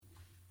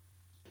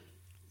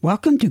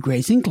Welcome to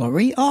Grace and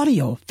Glory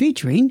Audio,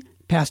 featuring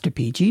Pastor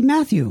P.G.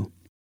 Matthew.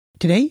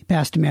 Today,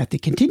 Pastor Matthew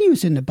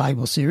continues in the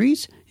Bible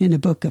series in the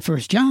book of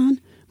 1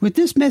 John with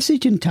this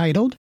message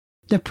entitled,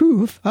 The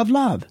Proof of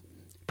Love,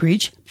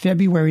 preached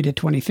February the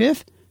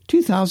 25th,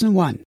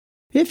 2001.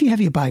 If you have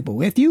your Bible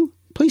with you,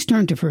 please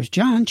turn to 1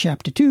 John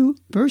chapter 2,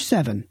 verse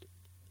 7.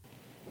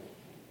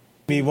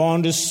 We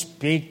want to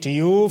speak to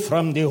you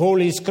from the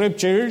Holy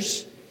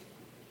Scriptures.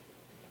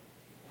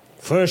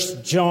 1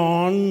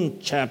 John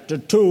chapter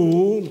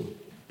 2,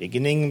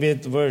 beginning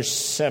with verse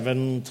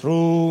 7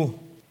 through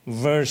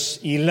verse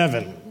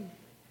 11.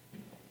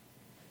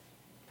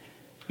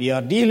 We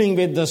are dealing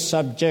with the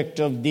subject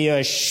of the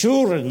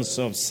assurance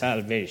of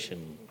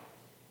salvation.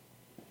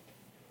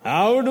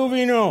 How do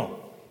we know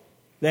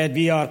that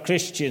we are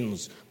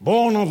Christians,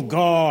 born of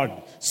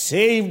God,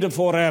 saved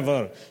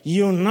forever,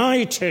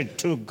 united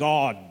to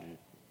God,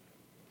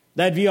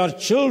 that we are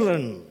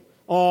children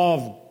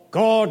of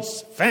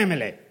God's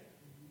family?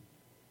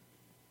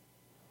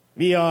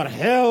 We are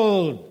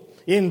held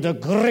in the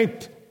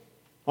grip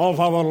of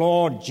our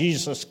Lord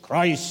Jesus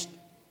Christ,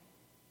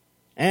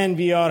 and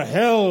we are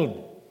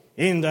held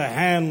in the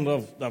hand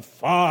of the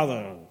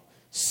Father,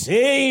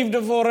 saved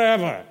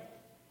forever.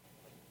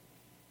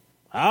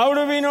 How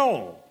do we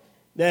know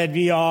that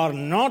we are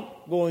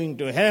not going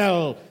to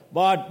hell,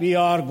 but we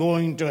are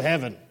going to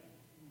heaven?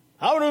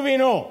 How do we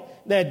know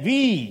that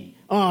we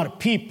are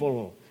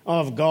people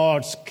of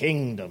God's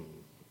kingdom?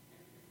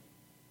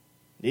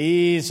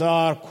 These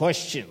are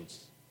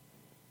questions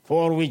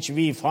for which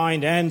we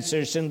find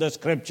answers in the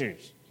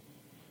Scriptures.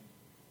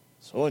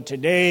 So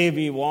today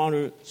we want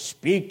to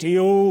speak to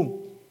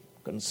you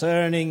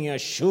concerning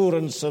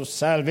assurance of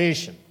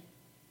salvation.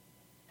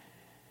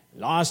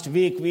 Last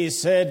week we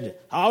said,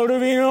 how do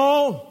we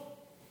know?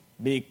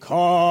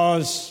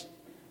 Because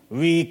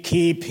we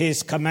keep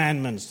His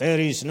commandments. There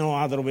is no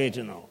other way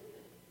to know.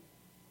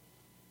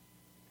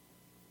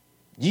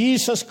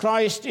 Jesus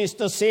Christ is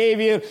the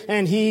Savior,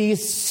 and He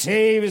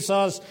saves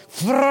us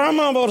from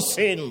our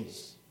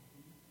sins.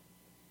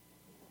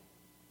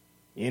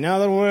 In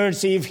other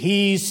words, if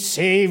He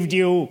saved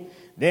you,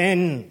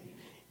 then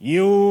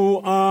you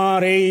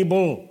are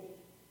able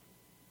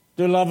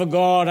to love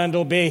God and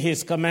obey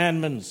His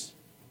commandments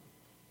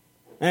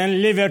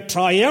and live a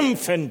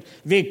triumphant,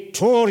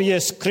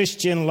 victorious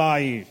Christian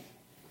life.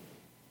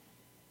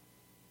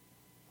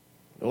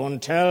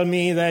 Don't tell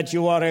me that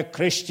you are a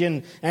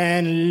Christian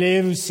and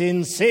lives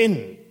in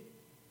sin.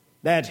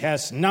 That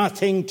has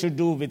nothing to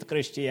do with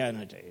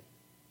Christianity.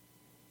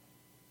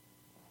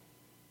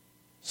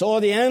 So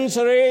the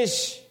answer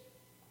is,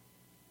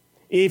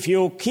 if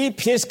you keep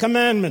His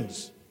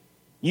commandments,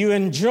 you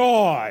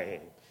enjoy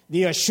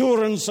the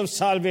assurance of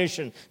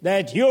salvation,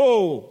 that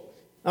you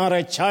are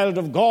a child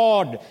of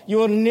God.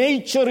 Your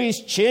nature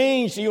is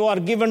changed. You are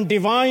given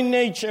divine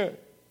nature.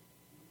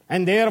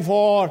 And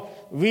therefore,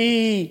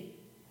 we,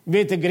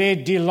 with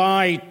great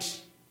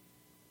delight,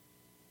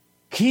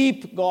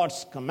 keep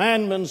God's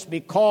commandments,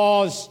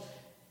 because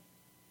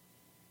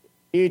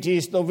it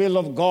is the will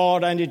of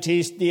God and it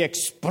is the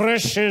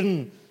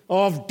expression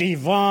of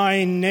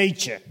divine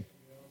nature.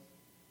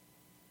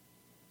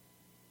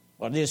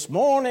 But this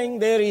morning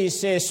there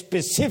is a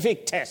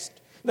specific test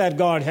that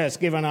God has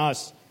given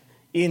us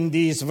in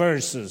these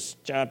verses,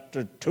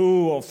 chapter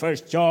 2 of 1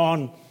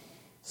 John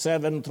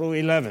 7 through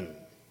 11.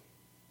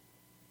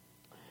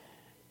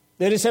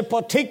 There is a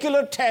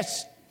particular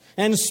test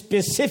and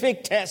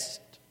specific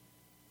test.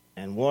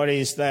 And what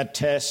is that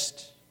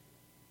test?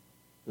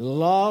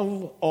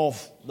 Love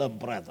of the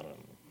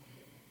brethren.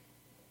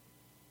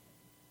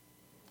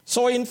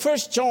 So in 1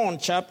 John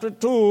chapter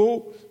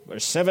 2,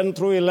 verse 7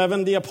 through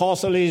 11, the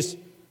apostle is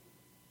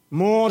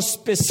more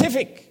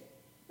specific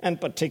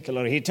and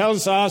particular. He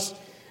tells us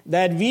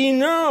that we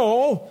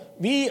know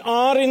we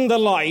are in the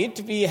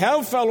light, we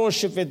have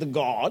fellowship with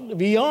God,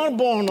 we are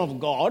born of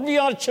God, we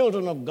are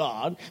children of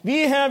God,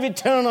 we have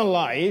eternal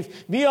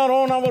life, we are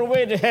on our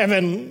way to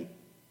heaven,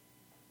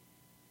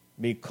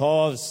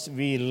 because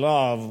we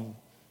love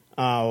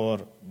our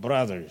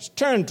brothers.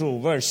 Turn to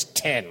verse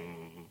 10.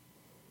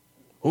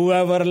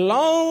 Whoever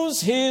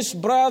loves his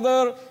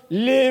brother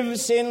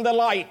lives in the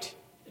light.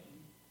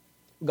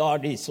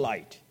 God is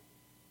light.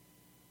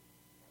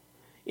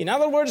 In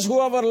other words,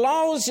 whoever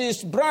loves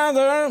his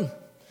brother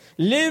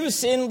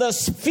lives in the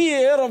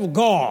sphere of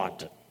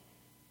God.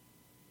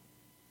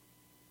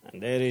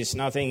 And there is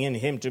nothing in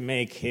him to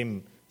make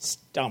him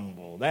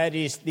stumble. That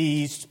is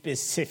the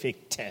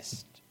specific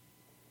test.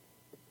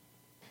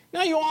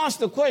 Now you ask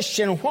the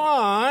question,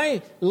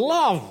 why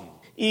love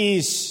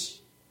is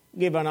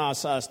given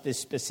us as the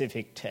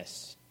specific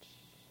test?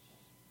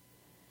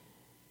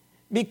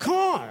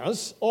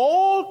 Because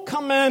all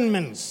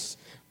commandments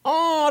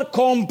are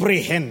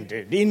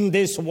comprehended in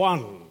this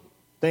one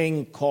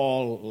thing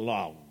called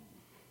love.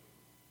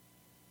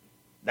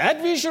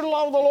 That we should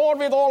love the Lord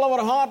with all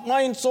our heart,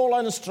 mind, soul,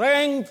 and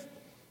strength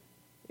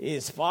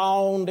is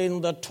found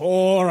in the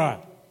Torah,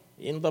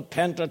 in the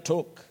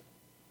Pentateuch.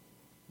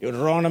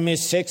 Deuteronomy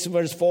 6,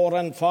 verse 4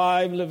 and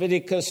 5,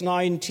 Leviticus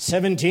 9,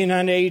 17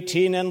 and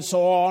 18, and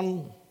so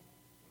on.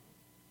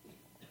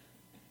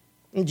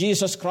 And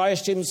Jesus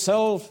Christ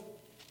himself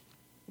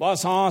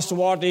was asked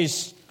what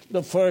is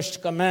the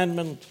first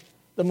commandment,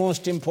 the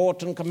most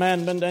important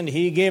commandment, and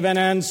he gave an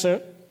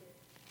answer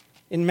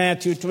in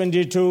Matthew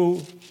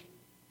 22.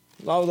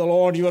 Love the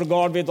Lord your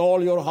God with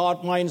all your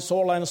heart, mind,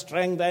 soul, and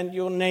strength, and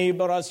your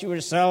neighbor as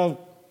yourself.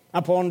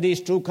 Upon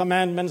these two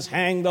commandments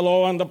hang the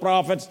law and the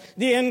prophets.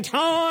 The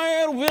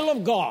entire will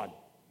of God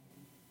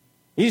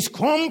is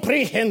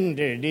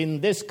comprehended in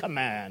this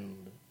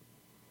command,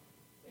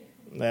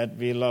 that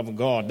we love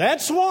God.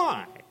 That's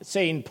why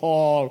St.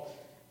 Paul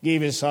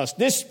gives us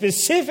this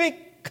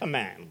specific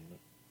command.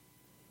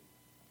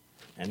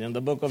 And in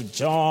the book of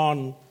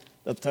John,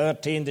 the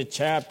 13th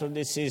chapter,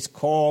 this is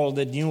called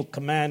the New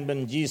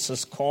Commandment.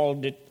 Jesus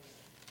called it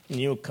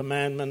New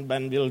Commandment,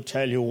 and we'll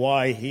tell you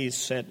why he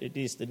said it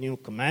is the New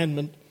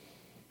Commandment.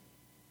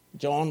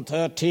 John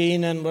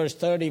 13 and verse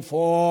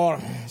 34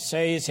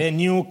 says, a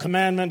new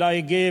commandment I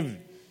give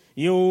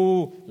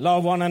you,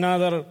 love one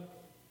another.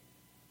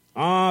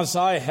 As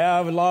I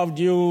have loved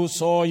you,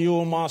 so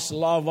you must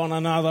love one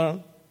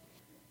another.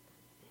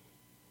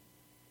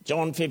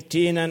 John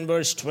 15 and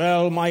verse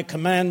 12, my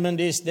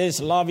commandment is this,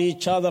 love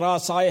each other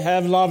as I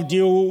have loved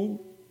you.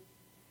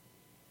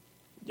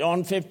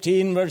 John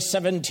 15 verse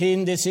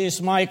 17, this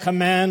is my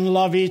command,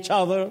 love each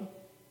other.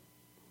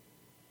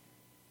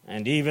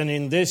 And even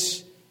in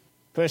this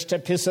first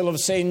epistle of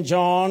St.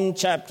 John,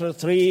 chapter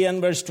 3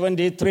 and verse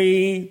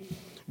 23,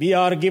 we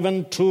are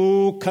given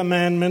two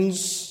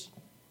commandments.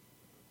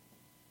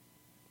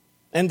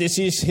 And this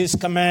is his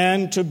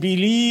command, to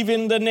believe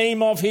in the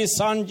name of his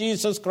Son,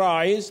 Jesus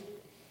Christ,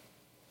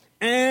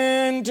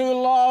 and to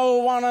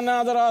love one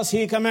another as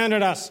he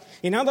commanded us.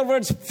 In other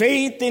words,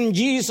 faith in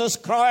Jesus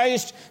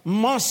Christ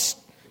must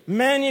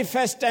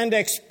manifest and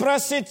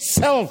express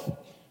itself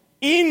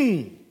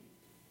in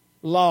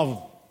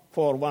love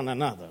for one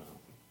another.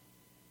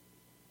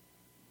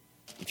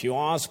 If you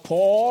ask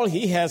Paul,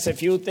 he has a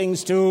few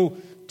things to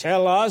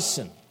tell us.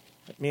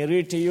 Let me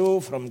read to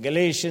you from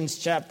Galatians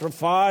chapter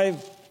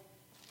 5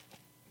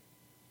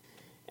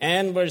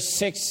 and verse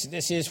 6.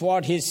 This is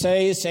what he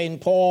says, St.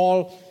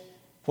 Paul,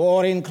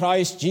 for in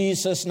Christ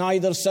Jesus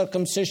neither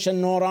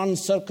circumcision nor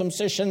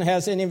uncircumcision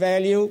has any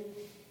value.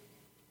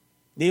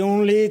 The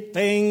only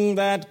thing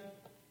that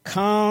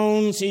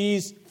counts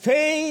is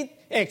faith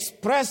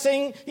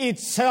expressing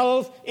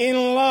itself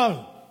in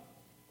love.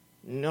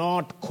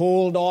 Not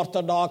cold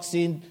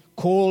orthodoxy,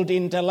 cold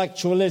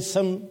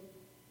intellectualism,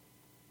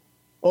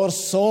 or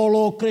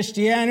solo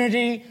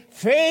Christianity.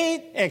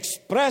 Faith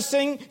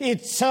expressing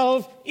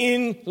itself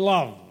in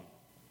love.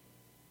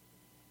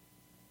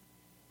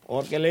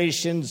 Or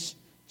Galatians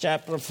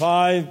chapter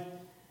 5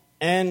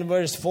 and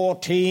verse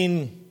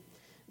 14,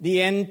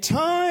 the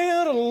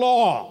entire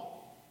law,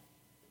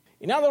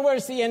 in other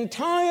words, the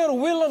entire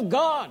will of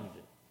God,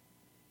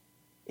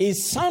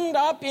 is summed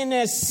up in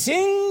a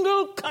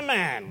single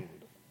command.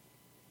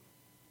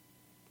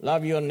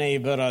 Love your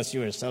neighbor as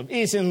yourself.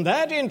 Isn't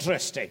that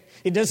interesting?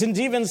 It doesn't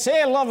even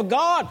say love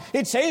God.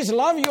 It says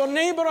love your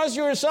neighbor as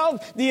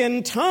yourself. The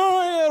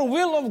entire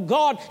will of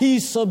God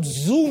is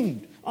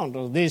subsumed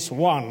under this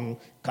one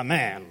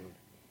command.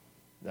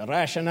 The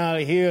rationale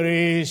here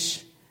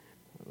is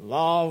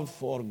love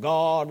for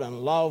God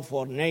and love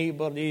for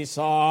neighbor. These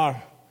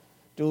are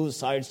two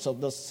sides of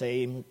the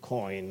same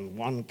coin.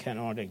 One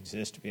cannot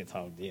exist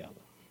without the other.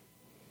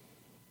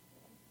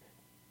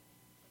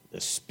 The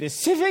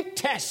specific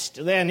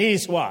test then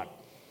is what?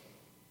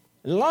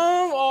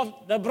 Love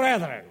of the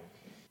brethren.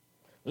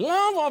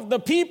 Love of the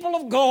people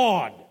of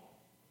God.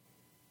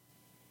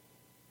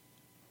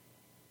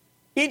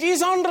 It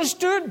is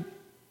understood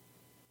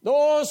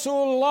those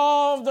who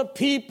love the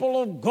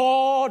people of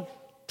God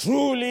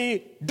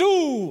truly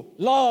do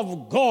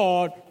love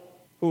God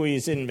who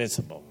is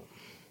invisible.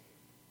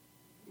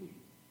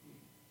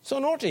 So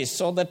notice,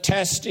 so the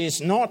test is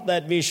not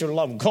that we should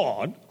love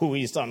God who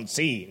is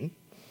unseen.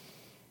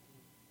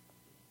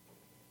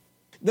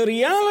 The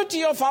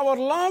reality of our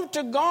love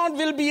to God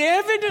will be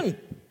evident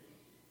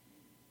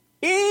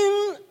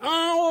in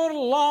our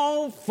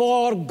love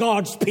for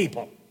God's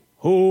people,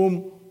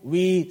 whom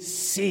we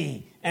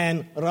see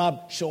and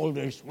rub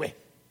shoulders with.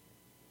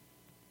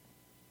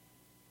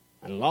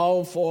 And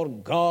love for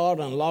God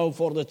and love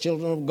for the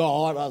children of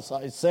God, as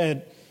I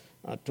said,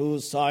 are two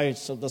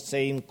sides of the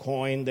same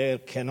coin. There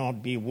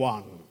cannot be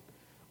one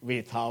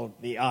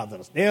without the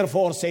others.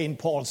 Therefore, St.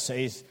 Paul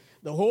says,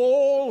 the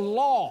whole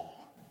law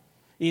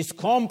is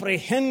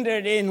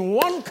comprehended in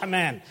one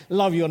command,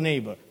 love your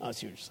neighbor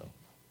as yourself.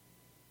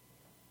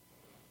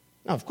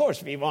 Now, of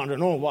course, we want to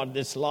know what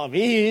this love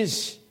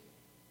is.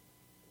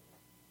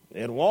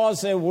 There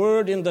was a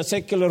word in the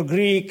secular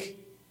Greek,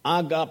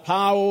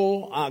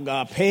 agapao,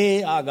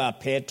 agape,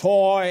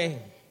 agapetoi.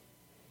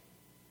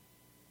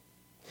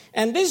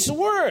 And this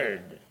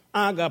word,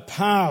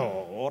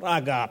 agapao or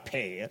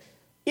agape,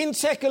 in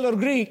secular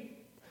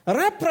Greek,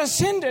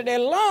 represented a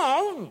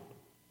love.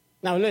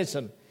 Now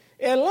listen,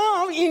 a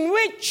love in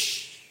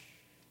which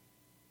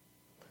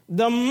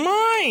the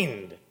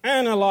mind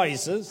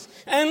analyzes,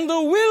 and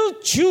the will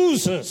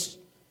chooses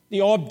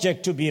the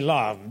object to be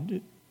loved.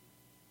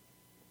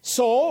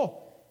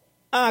 So,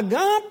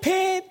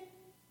 agape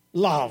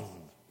love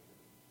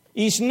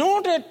is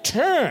not a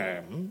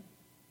term,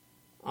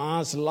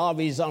 as love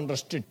is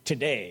understood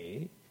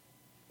today,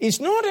 it's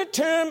not a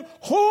term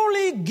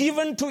wholly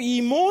given to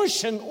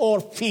emotion or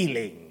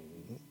feeling,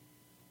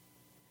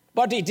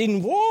 but it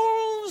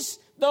involves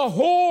the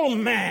whole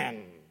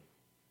man,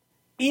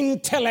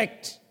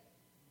 intellect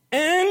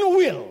and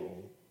will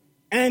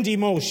and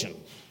emotion.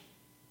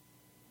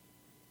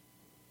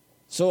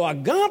 So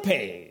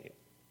agape,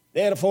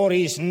 therefore,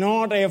 is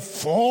not a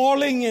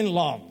falling in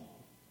love.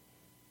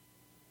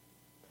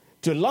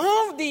 To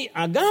love the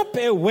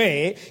agape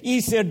way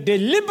is a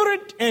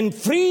deliberate and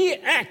free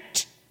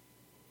act.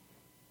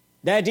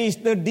 That is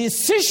the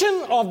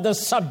decision of the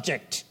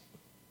subject,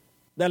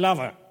 the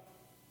lover,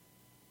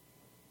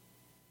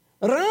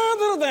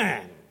 rather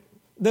than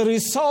the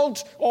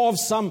result of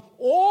some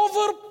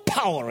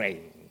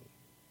overpowering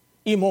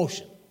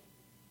emotion.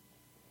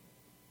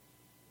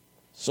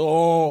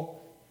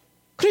 So,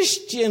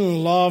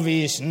 Christian love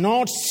is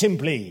not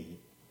simply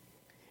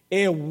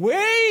a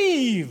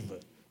wave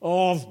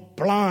of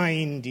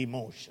blind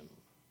emotion.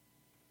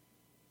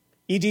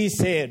 It is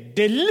a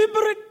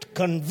deliberate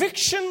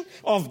conviction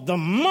of the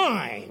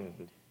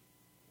mind,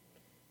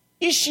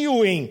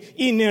 issuing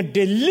in a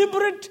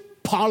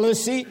deliberate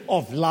policy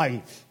of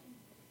life.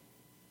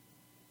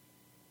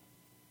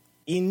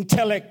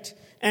 Intellect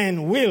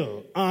and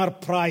will are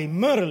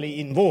primarily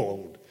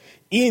involved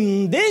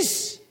in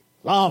this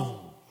love.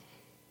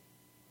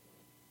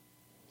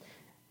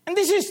 And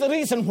this is the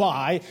reason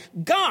why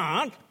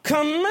God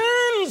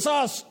commands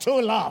us to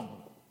love.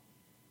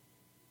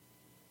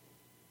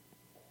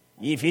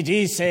 If it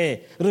is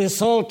a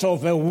result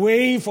of a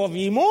wave of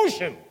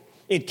emotion,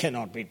 it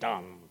cannot be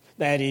done.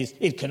 That is,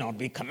 it cannot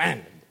be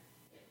commanded.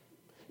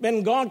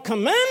 When God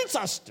commands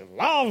us to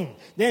love,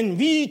 then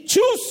we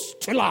choose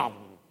to love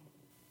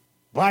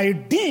by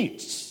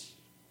deeds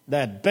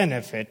that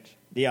benefit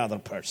the other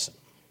person.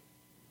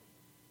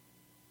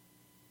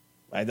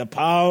 By the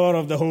power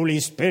of the Holy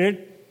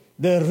Spirit,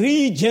 the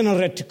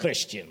regenerate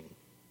Christian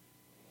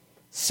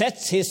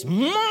sets his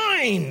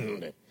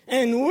mind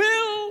and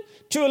will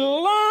to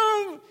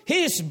love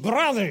his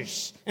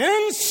brothers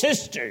and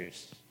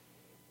sisters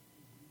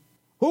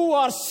who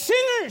are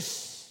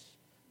sinners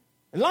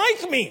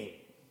like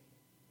me,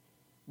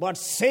 but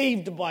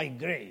saved by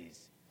grace.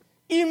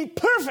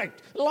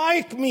 Imperfect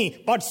like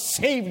me, but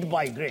saved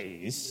by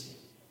grace.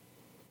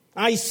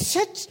 I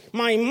set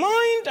my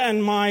mind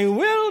and my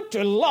will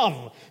to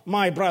love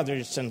my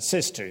brothers and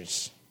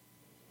sisters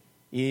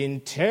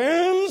in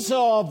terms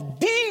of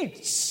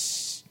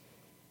deeds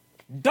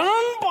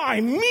done by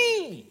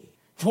me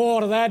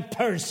for that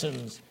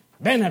person's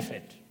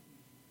benefit.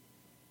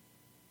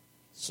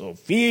 So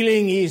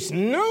feeling is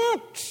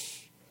not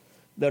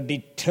the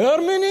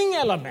determining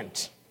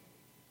element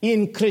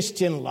in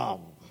Christian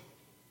love,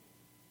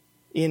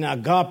 in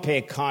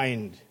agape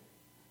kind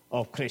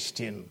of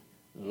Christian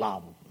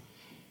love.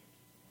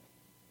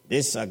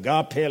 This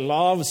agape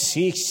love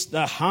seeks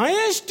the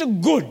highest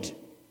good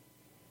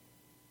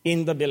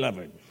in the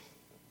beloved.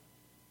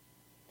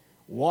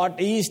 What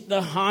is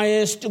the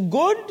highest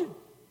good?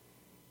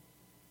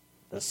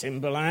 The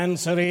simple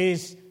answer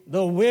is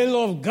the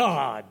will of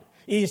God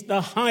is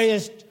the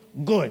highest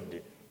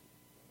good.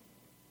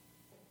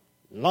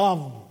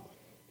 Love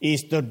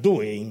is the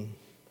doing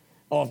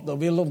of the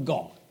will of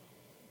God.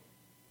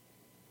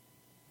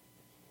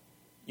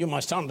 You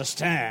must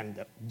understand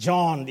that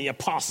John the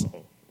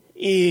Apostle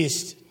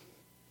is,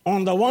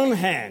 on the one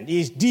hand,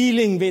 is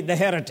dealing with the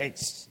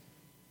heretics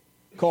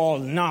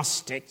called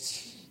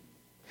Gnostics,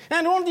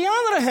 and on the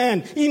other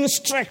hand,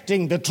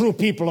 instructing the true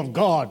people of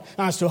God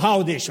as to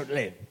how they should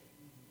live.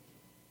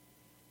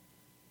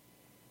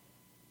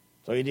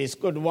 So it is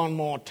good one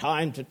more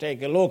time to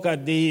take a look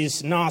at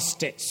these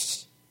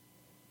Gnostics.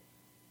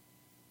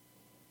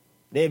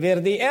 They were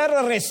the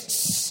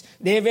errorists.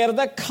 They were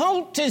the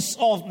cultists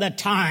of the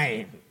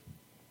time.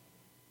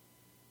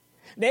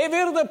 They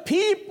were the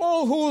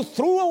people who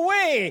threw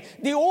away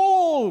the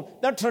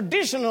old, the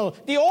traditional,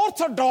 the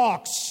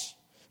orthodox,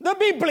 the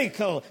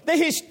biblical, the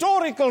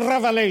historical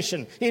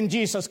revelation in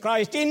Jesus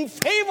Christ in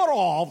favor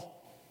of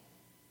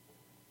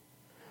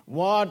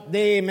what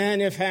they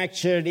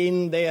manufactured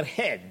in their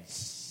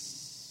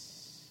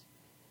heads.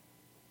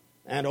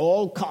 And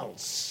all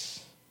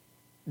cults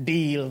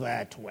deal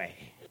that way.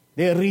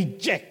 They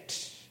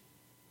reject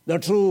the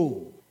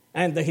true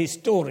and the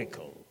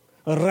historical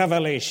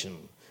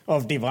revelation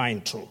of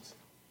divine truth.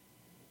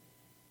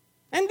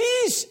 And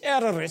these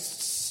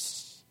errorists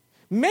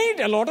made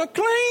a lot of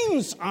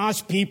claims,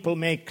 as people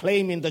make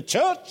claim in the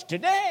church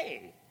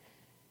today.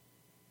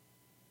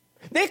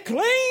 They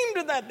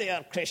claimed that they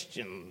are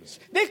Christians.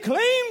 They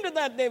claimed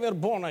that they were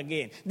born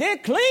again. They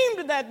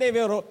claimed that they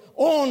were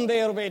on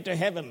their way to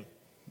heaven.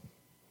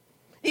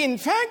 In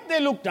fact, they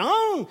looked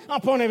down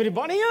upon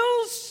everybody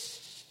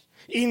else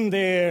in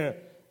their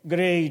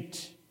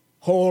great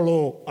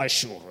hollow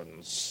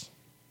assurance.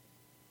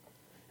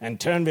 And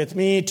turn with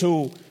me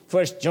to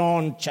 1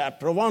 John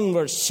chapter 1,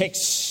 verse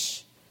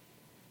 6.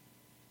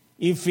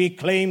 If we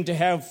claim to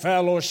have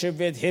fellowship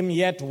with him,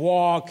 yet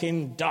walk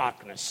in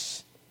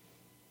darkness.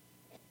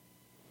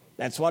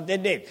 That's what they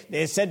did.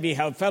 They said we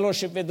have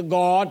fellowship with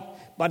God,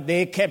 but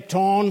they kept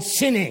on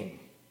sinning.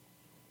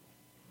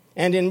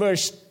 And in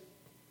verse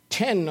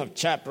 10 of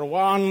chapter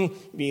 1,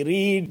 we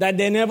read that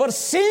they never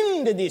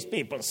sinned, these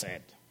people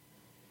said.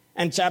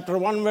 And chapter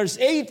 1, verse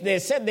 8, they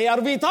said they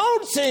are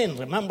without sin.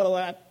 Remember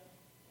that?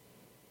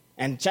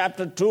 And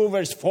chapter 2,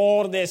 verse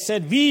 4, they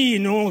said, we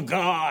know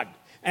God,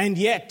 and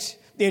yet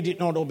they did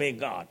not obey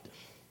God.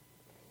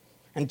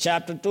 And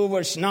chapter 2,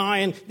 verse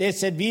 9, they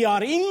said, we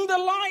are in the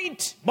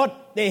light,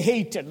 but they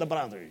hated the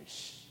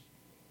brothers.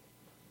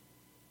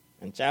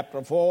 And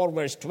chapter 4,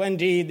 verse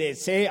 20, they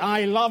say,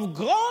 I love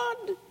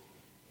God,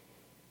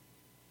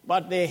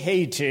 but they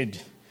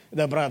hated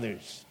the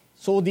brothers.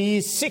 So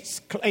these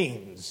 6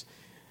 claims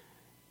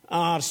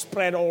are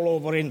spread all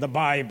over in the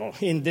Bible,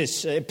 in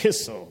this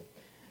epistle,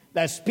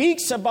 that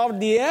speaks about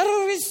the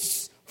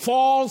errorist's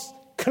false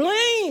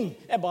claim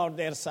about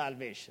their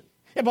salvation,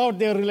 about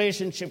their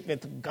relationship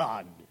with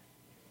God.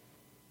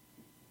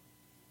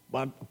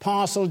 But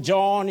Apostle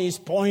John is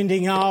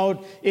pointing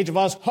out it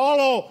was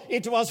hollow,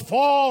 it was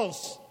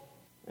false,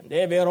 and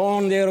they were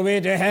on their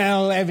way to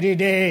hell every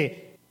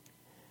day.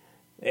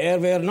 There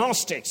were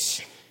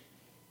Gnostics,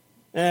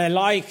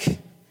 like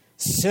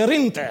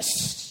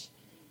Cerinthus.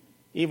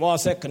 He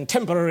was a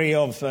contemporary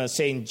of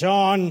St.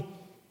 John,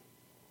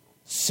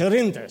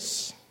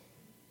 Cerinthus.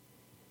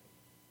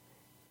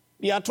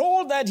 We are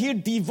told that he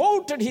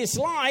devoted his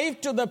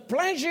life to the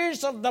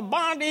pleasures of the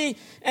body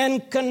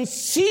and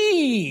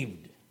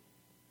conceived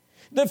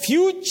the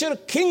future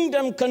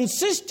kingdom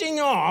consisting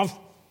of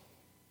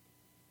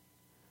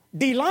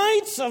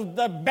delights of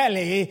the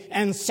belly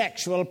and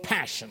sexual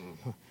passion.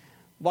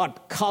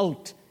 What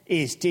cult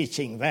is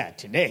teaching that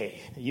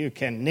today? You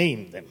can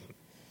name them.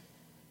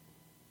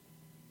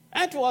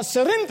 That was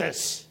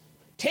Cerinthus,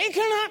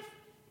 taken up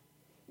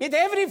with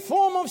every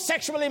form of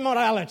sexual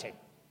immorality,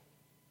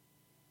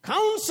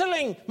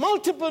 counseling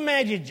multiple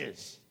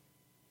marriages,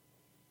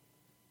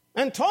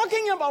 and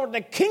talking about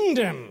the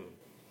kingdom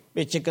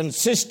which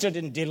consisted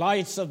in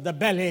delights of the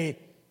belly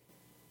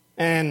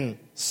and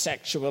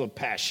sexual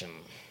passion.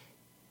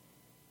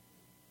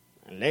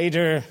 And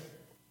later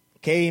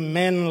came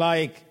men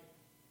like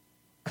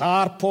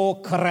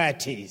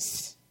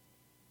Carpocrates,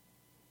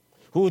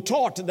 who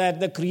taught that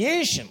the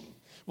creation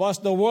was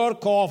the work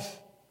of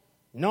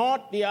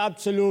not the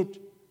absolute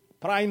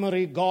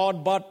primary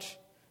God, but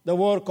the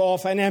work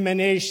of an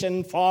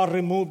emanation far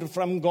removed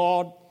from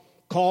God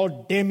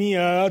called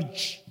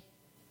demiurge.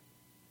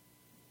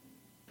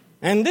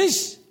 And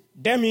this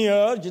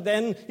demiurge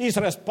then is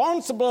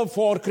responsible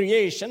for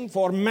creation,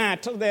 for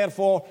matter,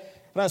 therefore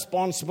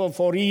responsible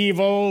for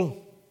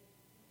evil.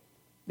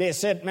 They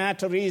said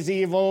matter is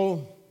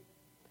evil.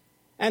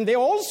 And they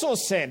also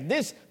said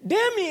this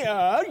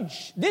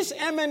demiurge, this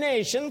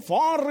emanation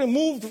far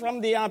removed from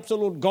the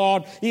absolute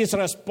God, is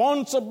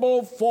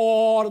responsible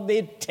for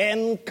the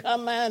 10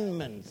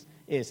 commandments.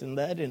 Isn't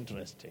that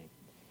interesting?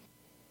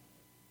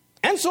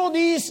 And so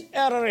these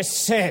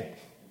errorists said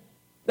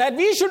that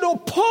we should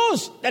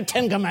oppose the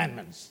 10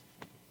 commandments.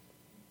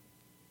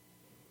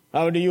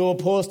 How do you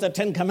oppose the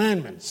 10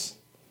 commandments?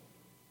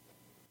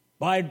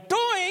 By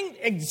doing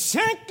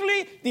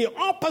exactly the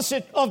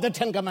opposite of the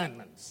 10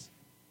 commandments.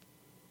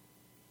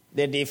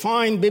 They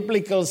define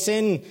biblical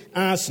sin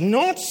as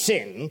not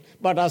sin,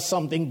 but as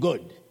something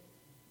good.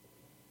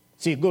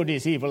 See, good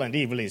is evil and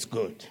evil is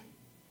good.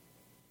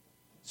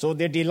 So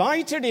they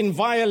delighted in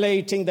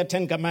violating the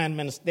 10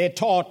 commandments. They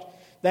taught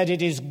that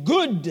it is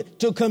good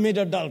to commit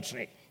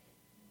adultery.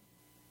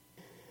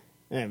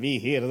 And we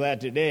hear that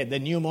today. The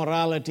new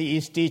morality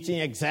is teaching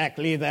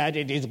exactly that.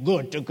 It is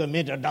good to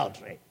commit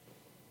adultery.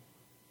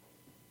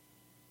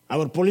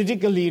 Our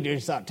political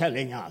leaders are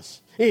telling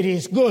us it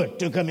is good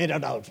to commit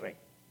adultery.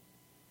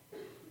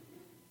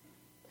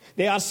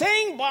 They are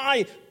saying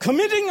by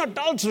committing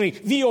adultery,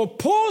 we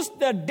oppose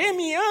the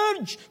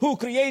demiurge who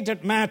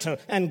created matter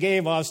and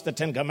gave us the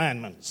 10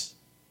 commandments.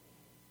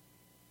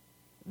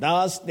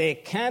 Thus, they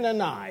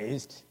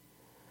canonized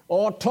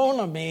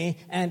autonomy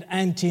and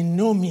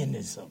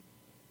antinomianism.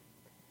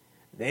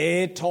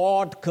 They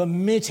taught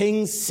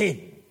committing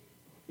sin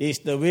is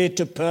the way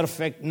to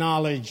perfect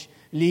knowledge,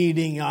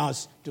 leading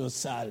us to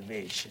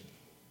salvation.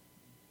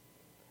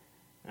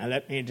 And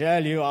let me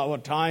tell you, our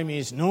time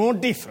is no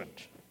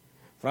different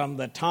from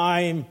the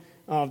time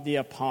of the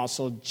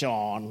Apostle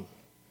John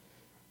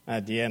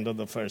at the end of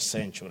the first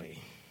century.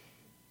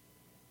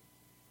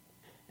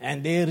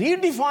 And they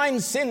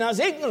redefine sin as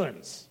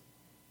ignorance.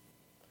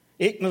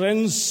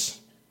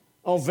 Ignorance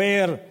of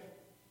where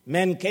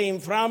men came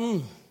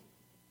from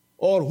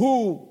or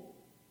who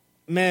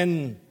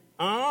men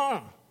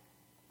are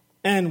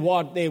and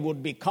what they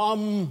would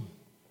become.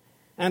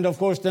 And of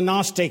course the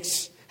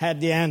Gnostics had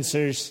the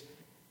answers.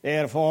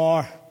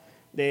 Therefore,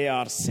 they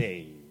are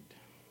saved.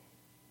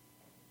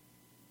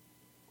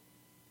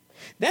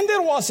 Then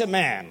there was a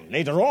man,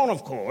 later on,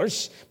 of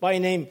course, by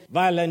name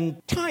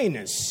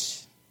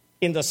Valentinus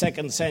in the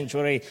 2nd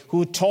century,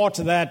 who taught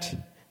that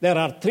there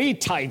are 3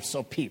 types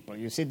of people.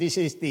 You see, this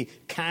is the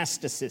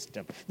caste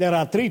system. There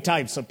are 3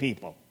 types of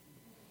people.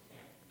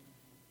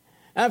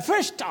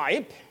 First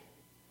type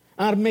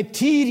are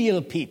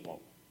material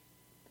people.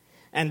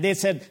 And they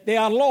said they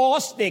are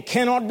lost, they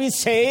cannot be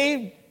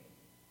saved.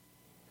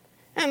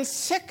 And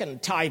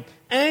second type,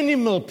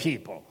 animal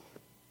people.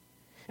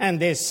 And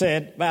they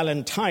said,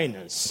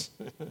 Valentinus.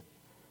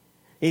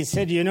 He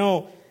said,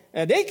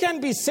 they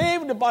can be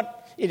saved,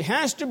 but it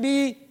has to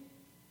be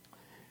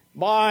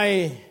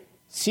by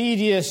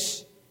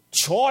serious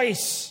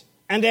choice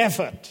and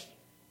effort.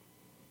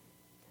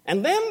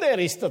 And then there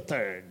is the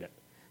third.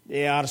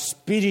 They are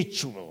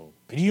spiritual,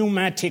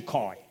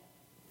 pneumatikoi.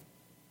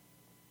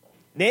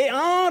 They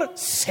are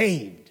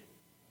saved.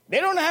 They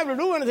don't have to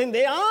do anything.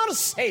 They are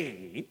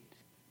saved.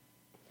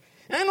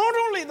 And not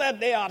only that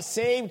they are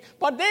saved,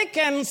 but they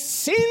can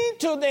sin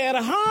to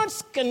their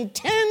heart's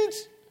content.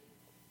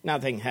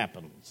 Nothing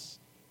happens.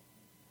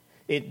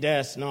 It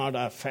does not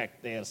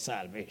affect their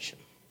salvation.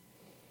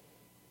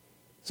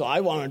 So I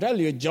want to tell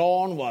you,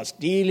 John was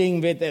dealing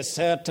with a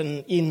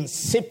certain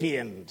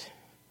incipient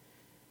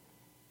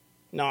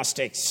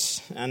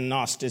Gnostics and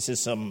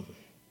Gnosticism.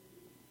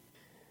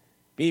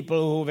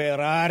 People who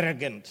were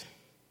arrogant.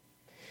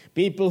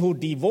 People who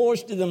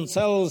divorced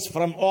themselves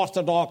from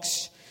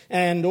orthodox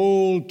and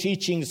old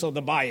teachings of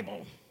the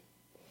Bible.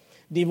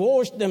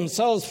 Divorced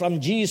themselves from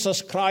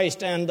Jesus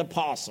Christ and the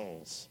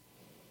apostles.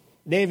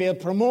 They were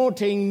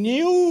promoting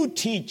new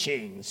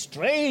teachings,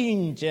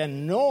 strange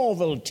and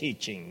novel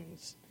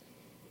teachings.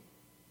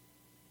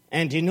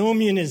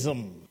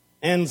 Antinomianism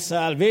and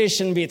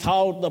salvation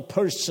without the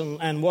person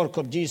and work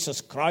of Jesus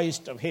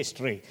Christ of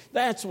history.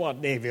 That's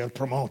what they were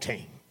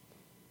promoting.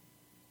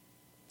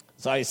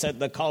 So I said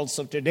the cults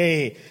of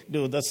today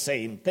do the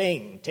same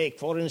thing. Take,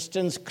 for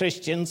instance,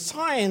 Christian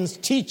Science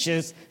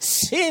teaches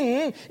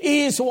sin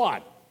is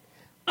what?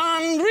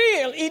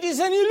 Unreal. It is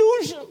an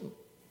illusion.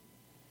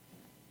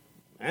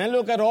 And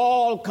look at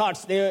all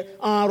cults. They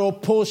are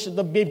opposed to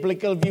the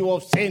biblical view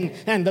of sin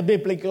and the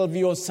biblical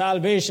view of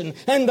salvation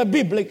and the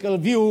biblical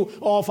view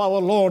of our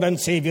Lord and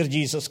Savior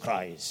Jesus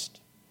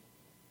Christ.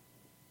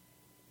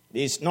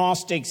 These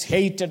Gnostics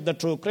hated the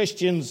true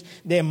Christians.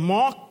 They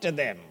mocked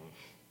them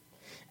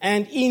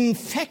and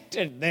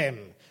infected them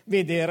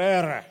with their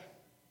error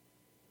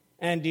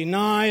and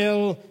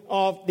denial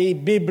of the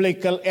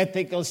biblical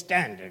ethical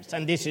standards.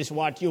 And this is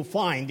what you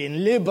find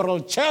in liberal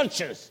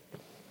churches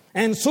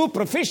and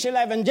superficial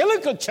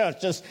evangelical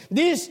churches.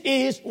 This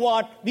is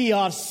what we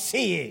are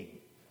seeing.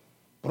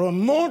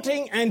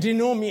 Promoting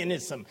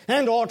antinomianism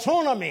and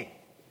autonomy.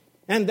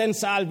 And then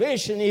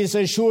salvation is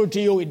assured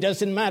to you. It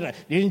doesn't matter.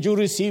 Didn't you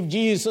receive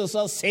Jesus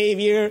as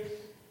Savior?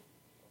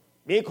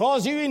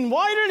 Because you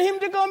invited him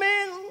to come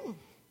in.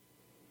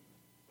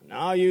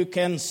 Now you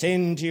can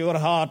sin to your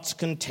heart's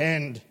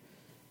content.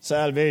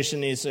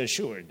 Salvation is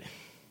assured.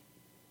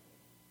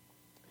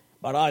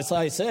 But as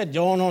I said,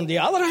 John, on the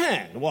other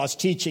hand, was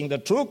teaching the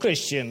true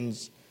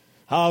Christians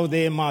how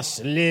they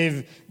must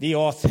live the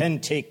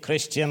authentic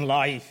Christian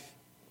life.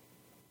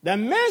 The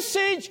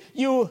message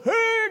you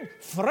heard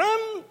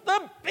from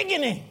the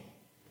beginning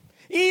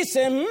is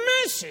a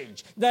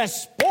message that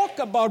spoke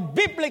about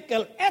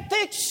biblical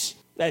ethics,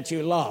 that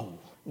you love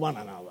one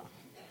another.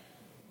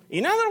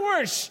 In other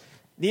words,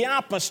 the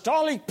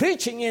apostolic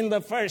preaching in the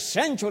 1st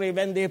century,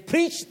 when they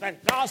preached the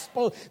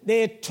gospel,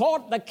 they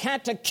taught the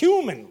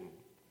catechumen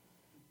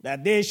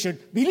that they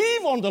should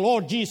believe on the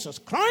Lord Jesus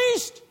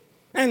Christ,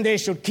 and they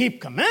should keep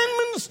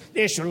commandments,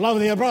 they should love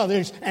their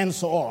brothers, and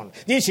so on.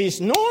 This is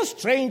no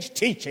strange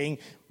teaching,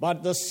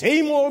 but the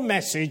same old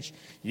message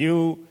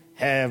you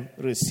have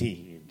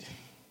received.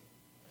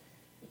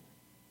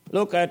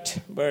 Look at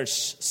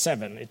verse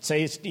 7. It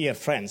says, dear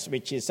friends,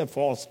 which is a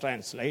false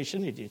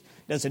translation. It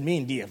doesn't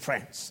mean dear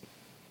friends.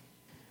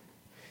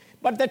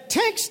 But the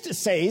text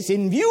says,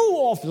 in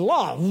view of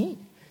love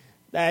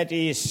that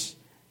is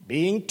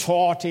being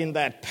taught in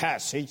that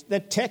passage, the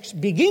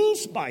text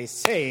begins by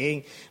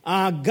saying,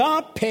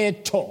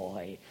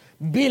 agapetoi,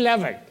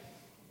 beloved.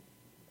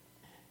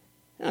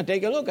 Now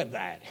take a look at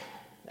that.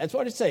 That's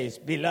what it says,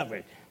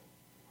 beloved.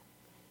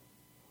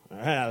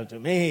 Well, to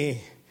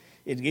me,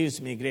 it gives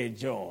me great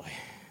joy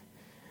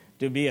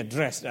to be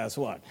addressed as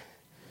what?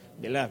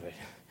 Beloved.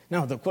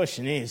 Now the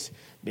question is,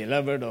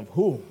 beloved of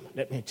whom?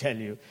 Let me tell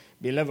you,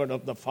 beloved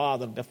of the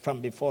Father from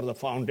before the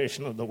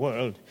foundation of the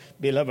world,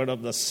 beloved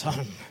of the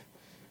Son.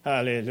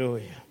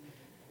 Hallelujah.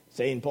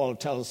 St. Paul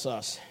tells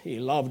us, he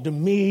loved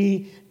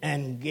me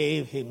and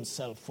gave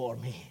himself for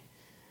me.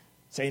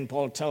 St.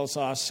 Paul tells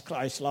us,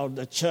 Christ loved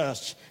the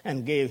church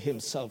and gave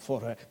himself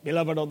for her.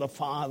 Beloved of the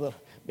Father,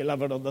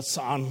 beloved of the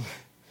Son,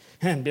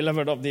 and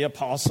beloved of the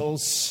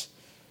apostles,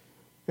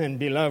 and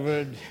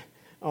beloved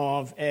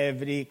of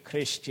every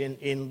Christian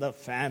in the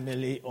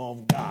family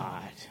of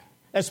God.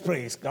 Let's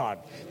praise God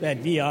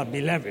that we are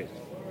beloved.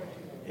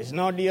 It's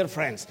not dear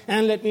friends.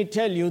 And let me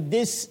tell you,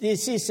 this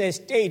is a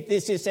state,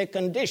 this is a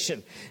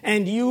condition.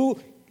 And you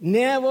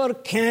never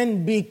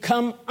can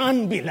become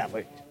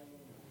unbeloved.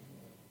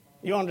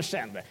 You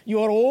understand that?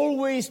 You are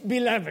always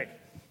beloved.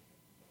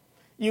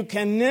 You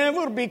can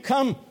never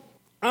become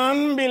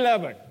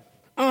unbeloved,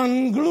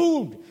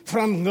 unglued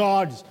from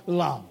God's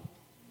love.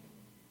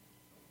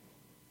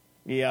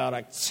 We are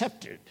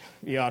accepted.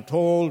 We are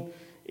told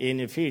in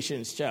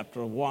Ephesians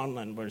chapter 1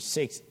 and verse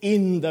 6,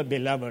 in the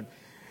beloved.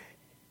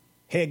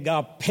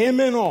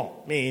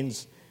 Hegapemeno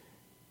means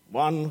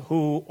one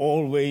who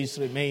always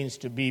remains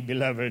to be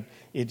beloved.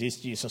 It is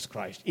Jesus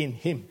Christ. In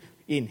Him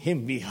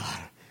we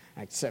are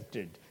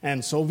accepted.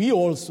 And so we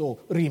also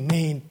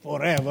remain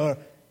forever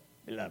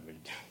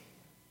beloved.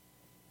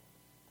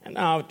 And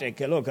now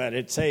take a look at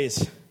it. It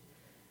says,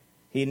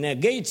 he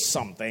negates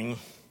something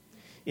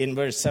in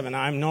verse 7.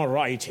 I'm not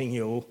writing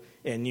you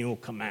a new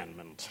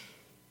commandment.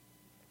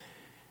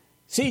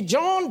 See,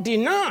 John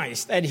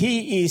denies that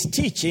he is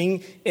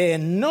teaching a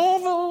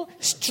novel,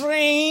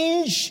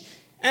 strange,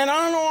 and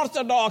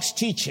unorthodox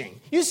teaching.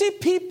 You see,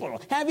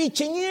 people have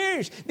itching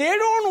ears. They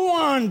don't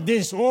want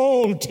this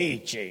old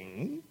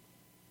teaching.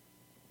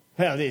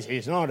 Well, this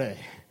is not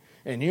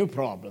a new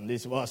problem.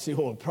 This was the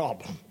old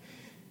problem.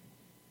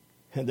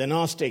 And the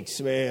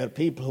Gnostics were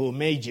people who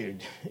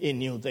majored in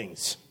new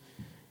things.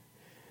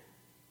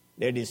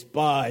 They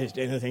despised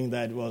anything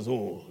that was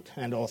old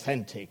and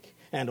authentic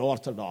and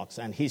orthodox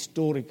and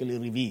historically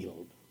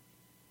revealed.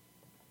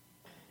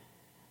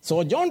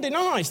 So John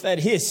denies that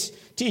his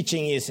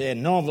teaching is a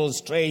novel,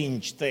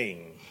 strange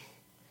thing.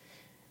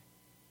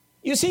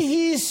 You see,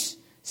 he's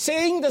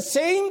saying the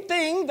same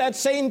thing that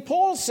St.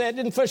 Paul said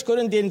in 1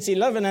 Corinthians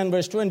 11 and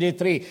verse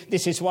 23.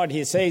 This is what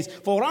he says,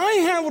 for I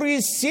have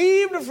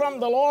received from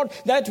the Lord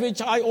that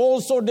which I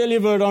also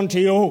delivered unto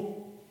you.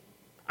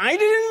 I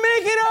didn't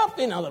make it up,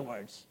 in other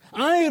words.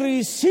 I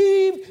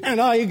received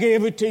and I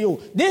gave it to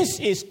you. This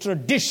is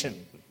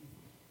tradition.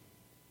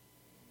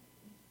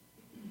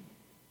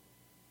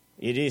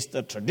 It is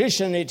the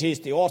tradition, it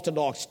is the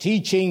orthodox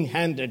teaching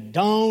handed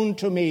down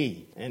to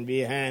me and we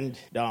hand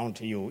down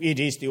to you. It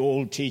is the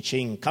old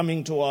teaching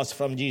coming to us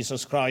from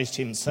Jesus Christ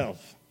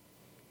Himself.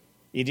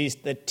 It is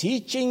the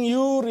teaching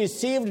you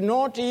received,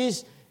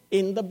 notice,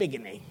 in the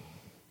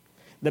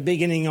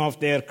beginning of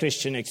their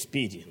Christian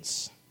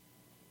experience.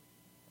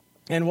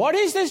 And what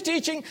is this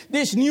teaching?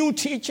 This new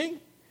teaching,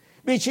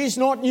 which is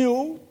not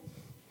new.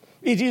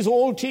 It is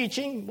old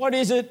teaching. What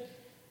is it?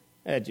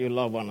 That you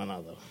love one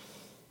another.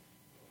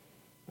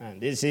 And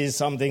this is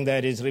something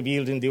that is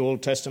revealed in the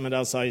Old Testament,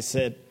 as I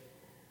said.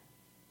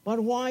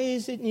 But why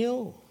is it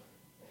new?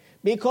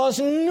 Because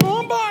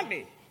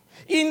nobody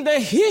in the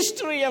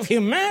history of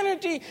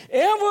humanity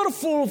ever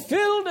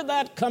fulfilled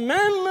that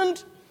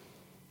commandment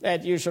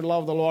that you should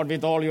love the Lord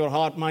with all your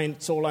heart,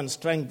 mind, soul, and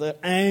strength,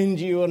 and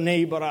your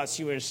neighbor as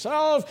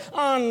yourself,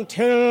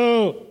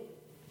 until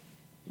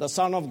the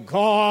Son of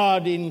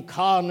God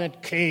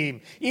incarnate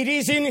came. It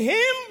is in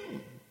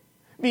Him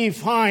we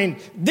find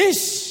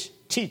this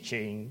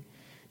teaching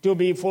to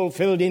be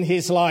fulfilled in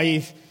His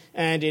life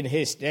and in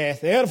His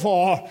death.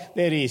 Therefore,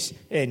 there is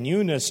a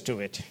newness to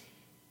it.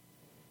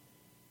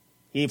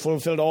 He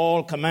fulfilled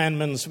all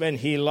commandments when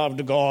He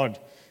loved God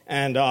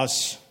and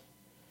us.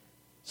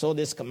 So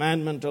this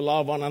commandment to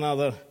love one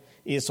another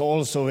is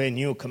also a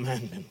new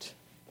commandment,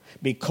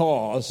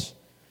 because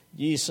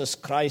Jesus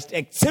Christ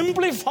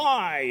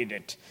exemplified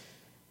it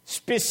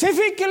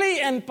specifically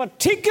and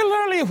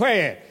particularly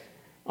where?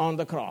 On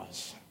the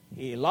cross.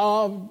 He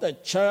loved the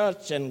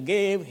church and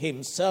gave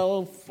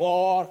Himself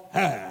for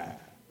her.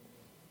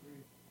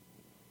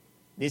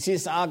 This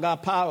is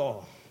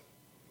agapao,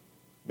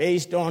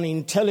 based on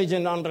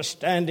intelligent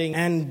understanding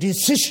and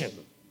decision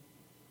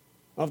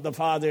of the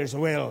Father's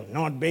will,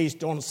 not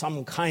based on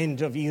some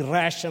kind of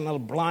irrational,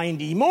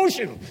 blind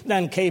emotion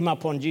that came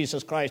upon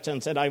Jesus Christ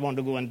and said, I want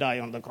to go and die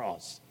on the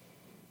cross.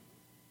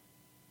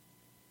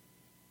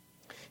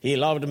 He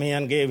loved me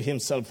and gave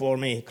Himself for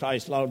me.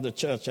 Christ loved the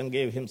church and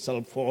gave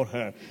Himself for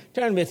her.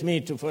 Turn with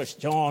me to 1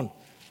 John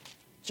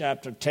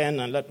chapter 10,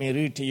 and let me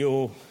read to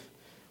you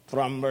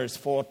from verse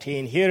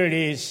 14. Here it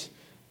is,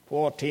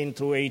 14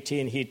 through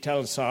 18. He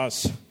tells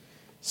us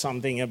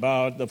something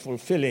about the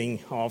fulfilling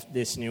of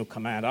this new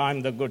command.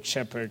 I'm the good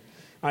shepherd.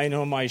 I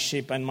know my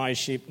sheep, and my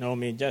sheep know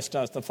me, just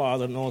as the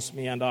Father knows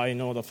me, and I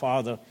know the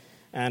Father,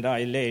 and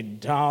I lay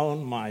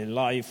down my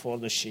life for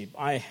the sheep.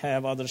 I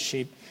have other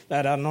sheep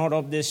that are not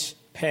of this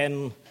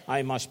pen.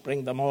 I must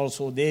bring them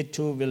also. They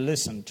too will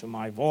listen to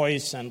my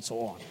voice, and so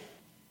on.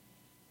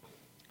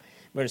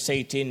 Verse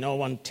 18, no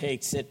one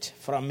takes it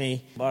from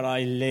me, but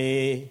I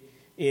lay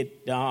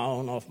it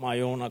down of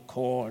my own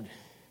accord.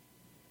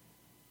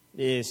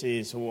 This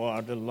is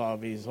what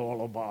love is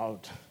all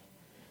about.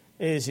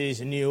 This is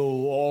new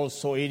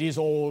also. It is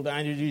old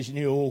and it is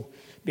new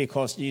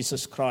because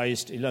Jesus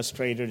Christ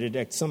illustrated it,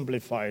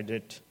 exemplified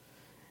it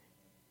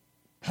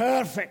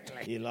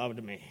perfectly. He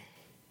loved me.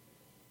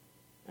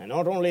 And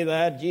not only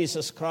that,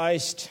 Jesus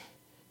Christ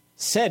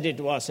said it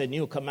was a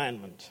new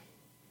commandment.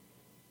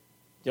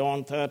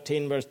 John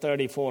 13 verse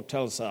 34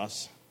 tells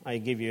us, I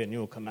give you a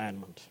new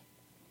commandment.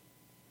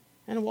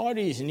 And what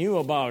is new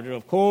about it?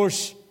 Of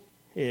course,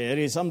 There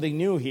is something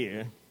new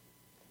here.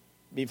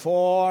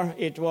 Before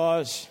it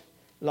was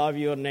love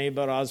your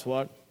neighbor as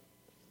what?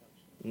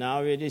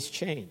 Now it is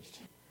changed.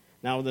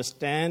 Now the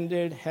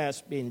standard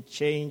has been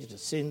changed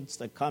since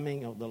the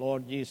coming of the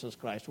Lord Jesus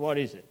Christ. What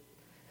is it?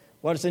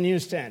 What's the new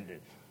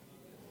standard?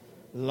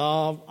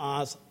 Love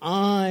as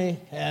I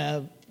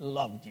have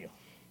loved you.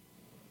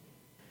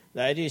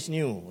 That is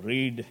new.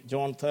 Read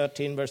John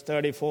 13, verse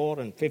 34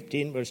 and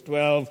 15, verse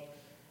 12.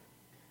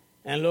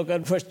 And look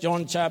at 1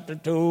 John chapter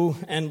 2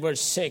 and verse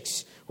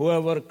 6.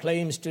 Whoever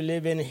claims to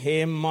live in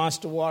him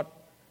must what?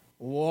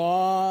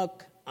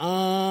 Walk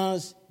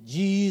as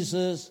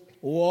Jesus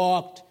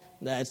walked.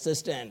 That's the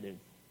standard.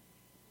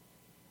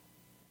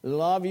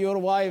 Love your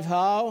wife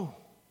how?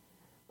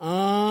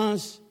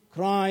 As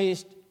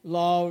Christ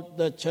loved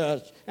the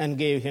church and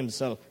gave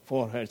himself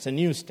for her. It's a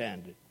new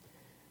standard.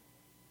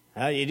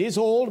 It is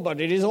old, but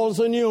it is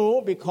also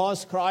new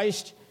because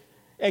Christ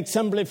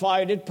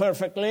exemplified it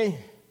perfectly.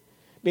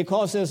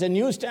 Because there's a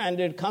new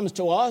standard comes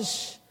to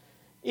us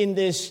in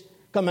this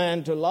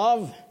command to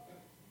love.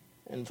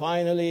 And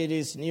finally, it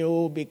is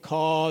new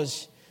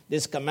because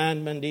this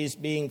commandment is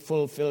being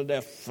fulfilled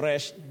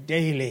afresh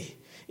daily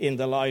in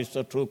the lives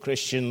of true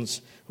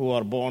Christians who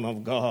are born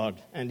of God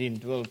and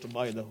indwelt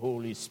by the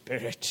Holy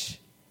Spirit.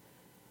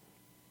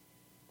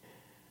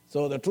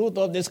 So the truth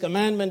of this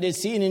commandment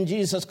is seen in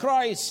Jesus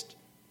Christ.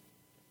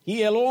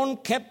 He alone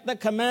kept the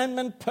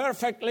commandment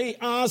perfectly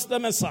as the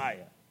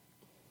Messiah.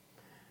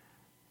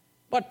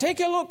 But take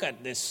a look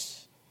at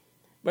this.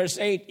 Verse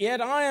 8,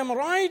 yet I am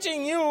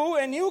writing you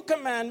a new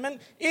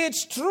commandment.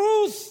 Its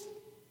truth.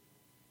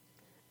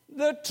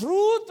 The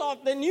truth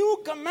of the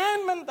new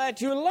commandment that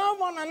you love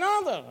one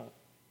another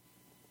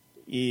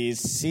is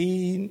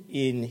seen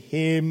in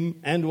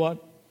him and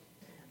what?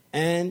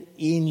 And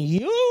in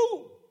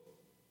you.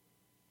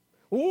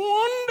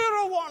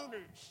 Wonder of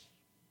wonders.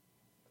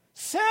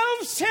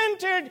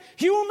 Self-centered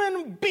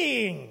human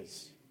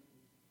beings.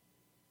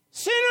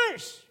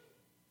 Sinners.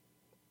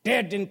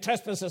 Dead in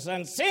trespasses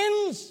and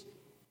sins.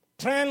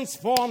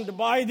 Transformed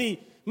by the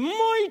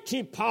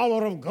mighty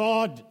power of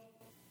God.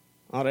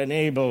 Are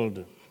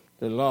enabled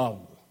to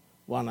love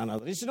one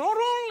another. It's not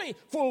only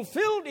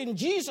fulfilled in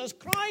Jesus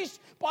Christ,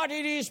 but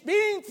it is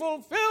being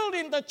fulfilled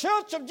in the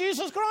church of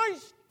Jesus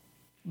Christ.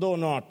 Though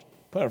not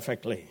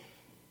perfectly.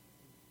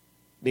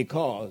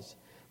 Because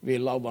we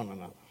love one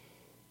another.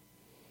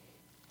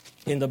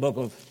 In the book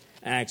of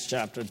Acts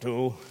chapter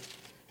 2,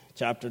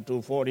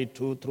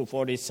 42 through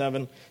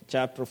 47,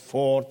 chapter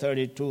 4,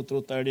 32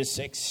 through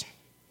 36.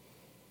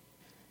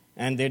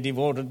 And they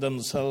devoted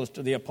themselves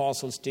to the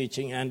apostles'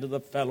 teaching and to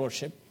the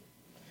fellowship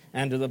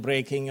and to the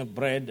breaking of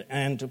bread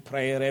and to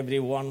prayer.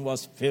 Everyone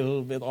was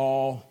filled with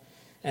awe,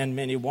 and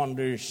many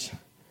wonders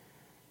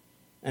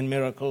and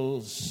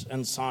miracles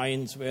and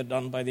signs were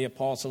done by the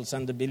apostles,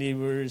 and the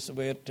believers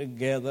were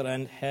together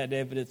and had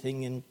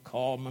everything in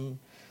common,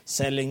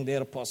 selling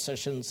their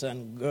possessions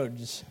and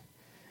goods.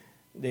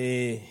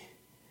 They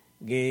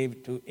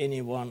gave to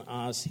anyone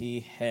as he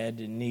had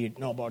need.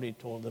 Nobody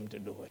told them to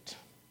do it.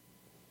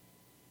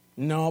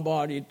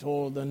 Nobody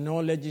told them.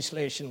 No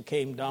legislation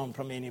came down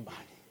from anybody.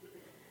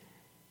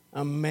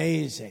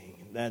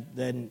 Amazing that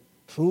the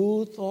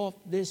truth of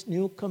this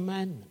new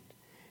commandment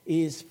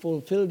is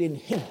fulfilled in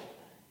him.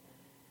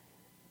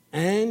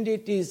 And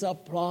it is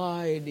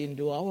applied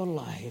into our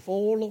life.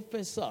 All of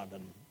a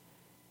sudden,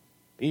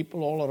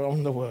 people all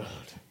around the world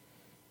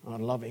are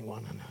loving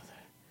one another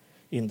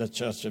in the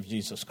church of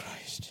Jesus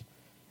Christ.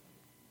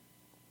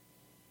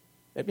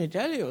 Let me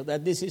tell you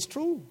that this is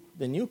true.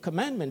 The new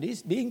commandment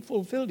is being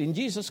fulfilled in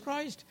Jesus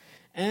Christ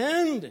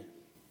and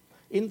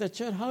in the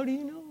church. How do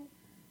you know?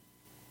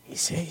 He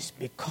says,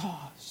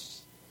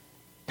 because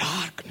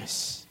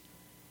darkness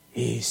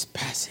is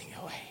passing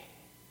away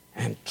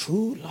and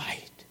true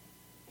light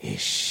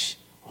is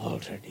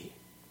already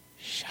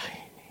shining.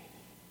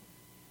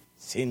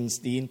 Since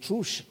the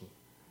intrusion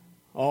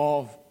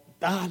of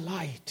the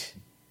light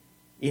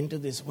into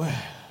this world,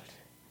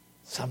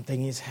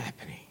 something is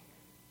happening.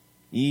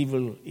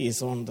 Evil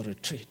is on the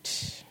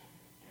retreat.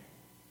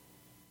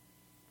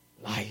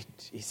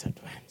 Light is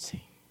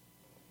advancing.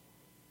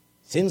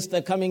 Since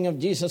the coming of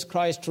Jesus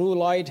Christ, true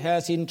light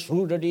has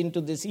intruded into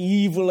this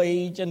evil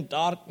age, and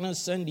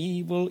darkness and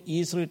evil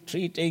is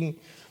retreating,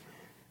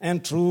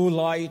 and true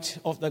light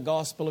of the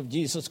gospel of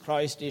Jesus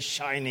Christ is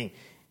shining.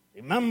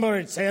 Remember,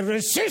 it says,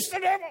 resist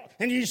the devil,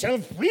 and he shall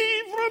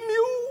flee from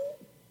you.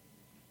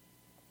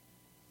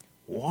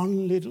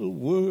 One little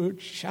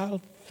word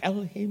shall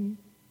fell him.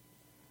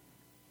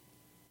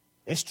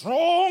 A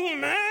strong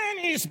man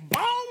is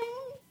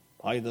bound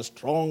by the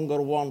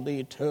stronger one, the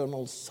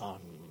eternal Son.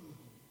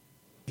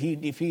 He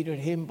defeated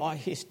him by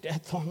his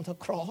death on the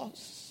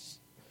cross.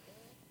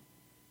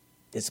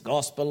 This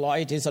gospel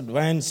light is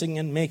advancing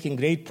and making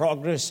great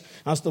progress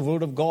as the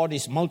word of God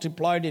is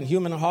multiplied in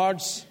human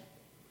hearts.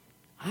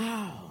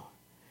 How?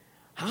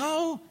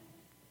 How?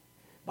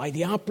 By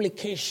the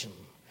application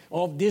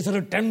of this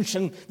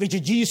redemption which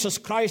Jesus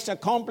Christ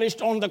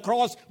accomplished on the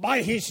cross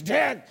by his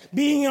death,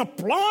 being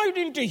applied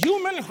into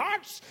human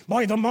hearts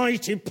by the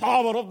mighty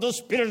power of the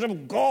Spirit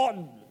of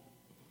God.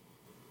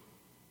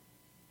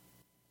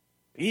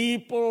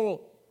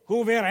 People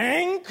who were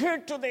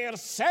anchored to their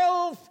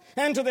self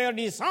and to their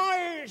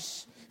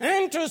desires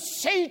and to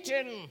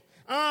Satan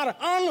are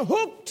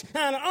unhooked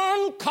and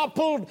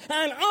uncoupled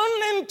and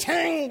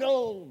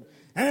unentangled,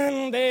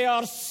 and they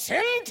are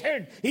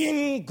centered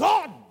in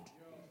God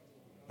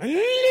and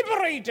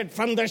liberated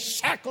from the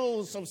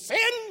shackles of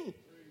sin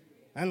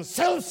and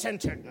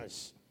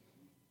self-centeredness.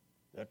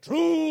 The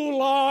true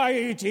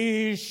light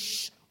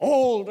is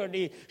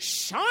already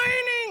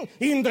shining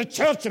in the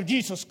church of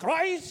Jesus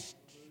Christ.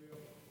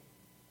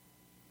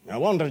 No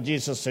wonder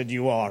Jesus said,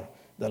 "You are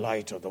the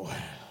light of the world."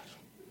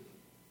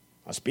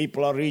 As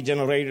people are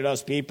regenerated,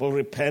 as people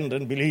repent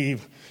and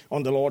believe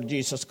on the Lord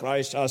Jesus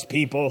Christ, as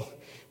people,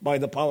 by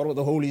the power of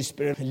the Holy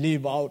Spirit,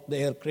 live out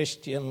their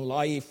Christian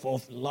life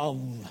of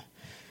love.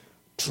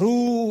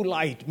 True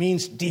light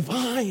means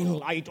divine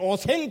light,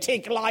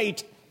 authentic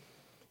light.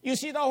 You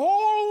see, the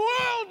whole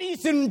world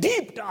is in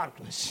deep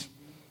darkness.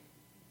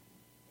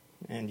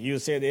 And you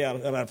say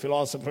there are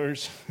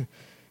philosophers.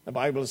 The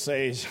Bible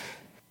says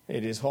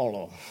it is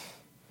hollow.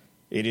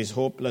 It is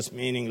hopeless,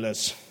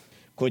 meaningless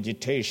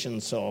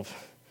cogitations of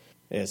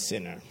a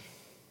sinner.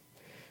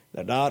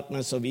 The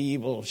darkness of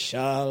evil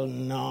shall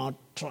not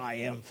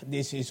triumph.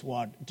 This is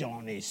what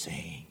John is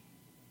saying.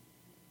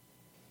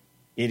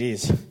 It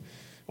is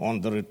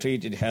on the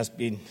retreat. It has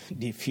been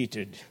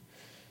defeated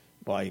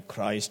by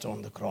Christ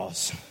on the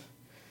cross.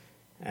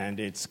 And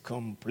its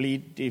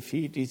complete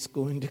defeat is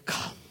going to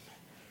come.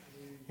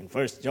 In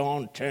 1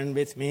 John, turn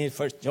with me,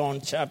 1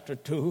 John chapter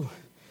 2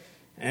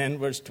 and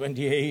verse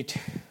 28.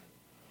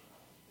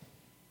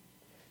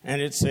 And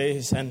it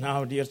says, "And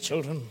now, dear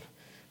children,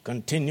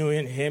 continue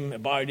in him,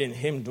 abide in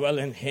him, dwell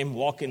in him,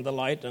 walk in the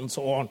light," and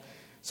so on,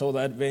 so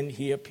that when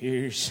he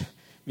appears,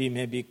 we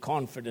may be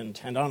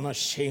confident and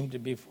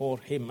unashamed before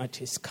him at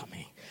his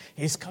coming.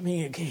 He's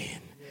coming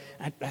again.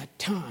 At that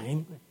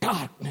time,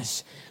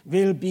 darkness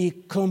will be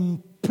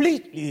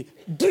completely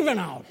driven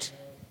out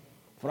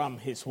from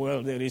his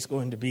world. There is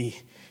going to be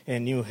a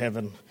new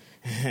heaven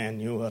and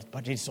new earth,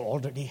 but it's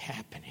already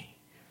happening.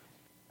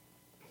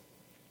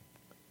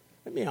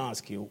 Let me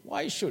ask you,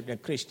 why should a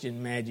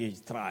Christian marriage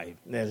thrive?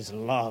 There is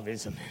love,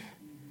 isn't it?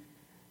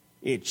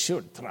 It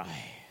should thrive.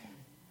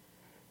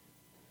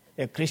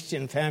 A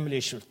Christian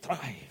family should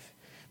thrive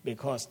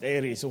because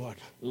there is what?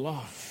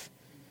 Love.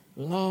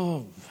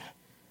 Love.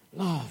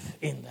 Love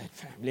in that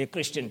family. A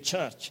Christian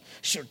church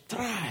should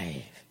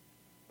thrive.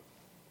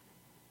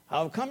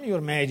 How come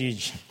your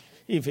marriage,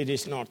 if it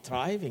is not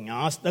thriving?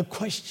 Ask the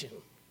question.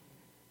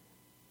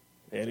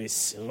 There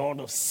is a lot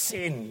of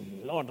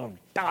sin, a lot of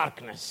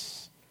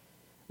darkness,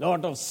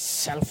 lot of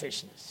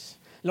selfishness,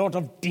 lot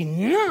of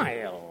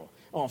denial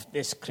of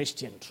this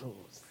Christian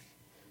truth.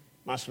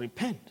 Must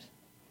repent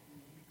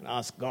and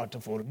ask God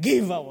to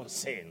forgive our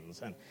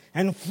sins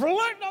and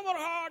flood our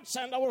hearts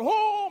and our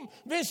home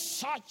with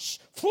such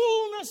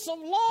fullness of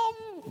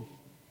love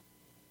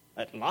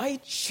that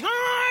light shine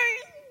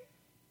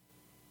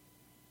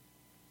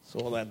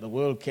so that the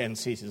world can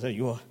see. So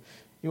you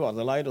are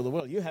the light of the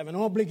world. You have an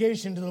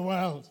obligation to the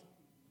world.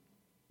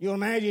 Your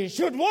marriage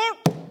should work.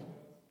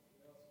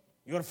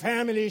 Your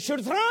family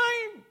should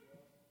thrive.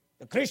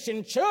 The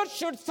Christian church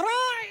should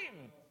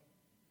thrive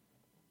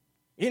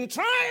in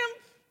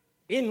triumph,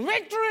 in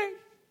victory,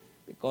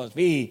 because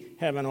we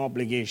have an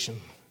obligation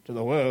to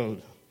the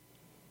world.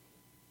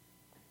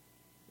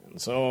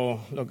 And so,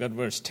 look at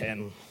verse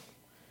 10,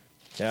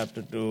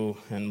 chapter 2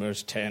 and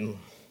verse 10.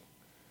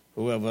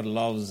 Whoever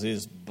loves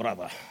his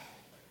brother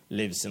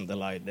lives in the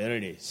light. There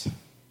it is.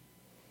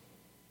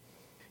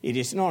 It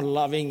is not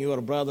loving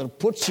your brother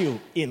puts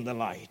you in the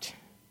light.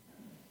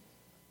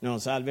 No,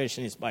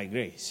 salvation is by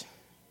grace.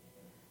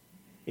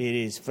 It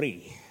is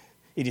free.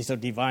 It is a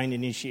divine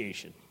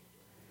initiation.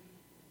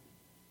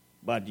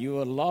 But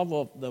your love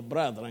of the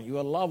brethren,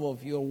 your love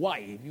of your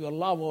wife, your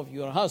love of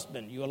your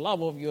husband, your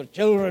love of your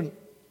children,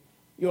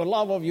 your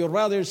love of your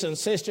brothers and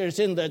sisters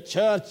in the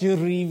church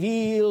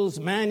reveals,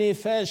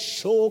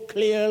 manifests so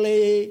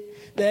clearly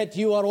that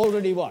you are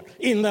already what?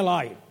 In the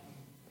light.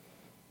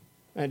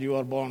 And you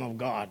are born of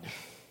God.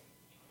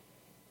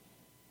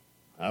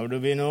 How do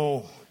we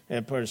know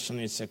a person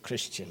is a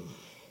Christian?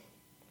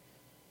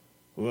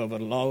 Whoever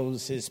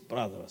loves his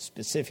brother,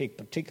 specific,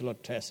 particular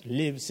test,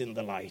 lives in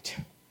the light.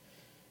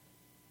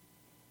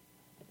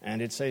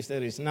 And it says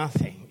there is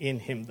nothing in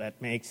him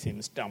that makes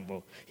him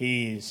stumble.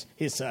 His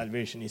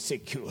salvation is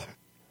secure.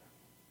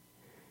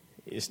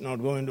 He's not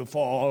going to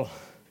fall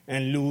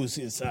and lose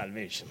his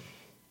salvation.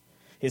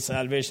 His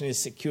salvation is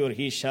secure.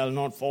 He shall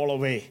not fall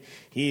away.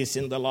 He is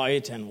in the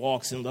light and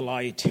walks in the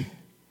light.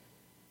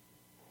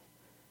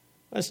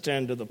 Let's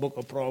turn to the book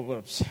of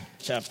Proverbs,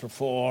 chapter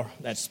 4,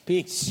 that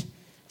speaks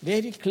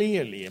very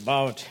clearly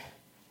about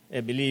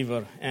a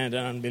believer and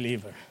an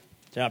unbeliever.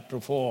 Chapter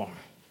 4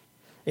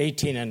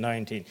 18 and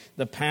 19.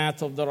 The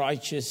path of the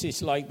righteous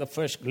is like the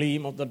first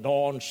gleam of the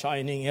dawn,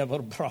 shining ever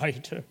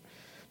brighter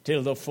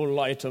till the full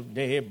light of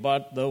day.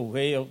 But the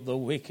way of the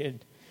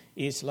wicked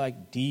is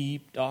like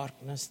deep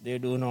darkness. They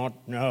do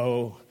not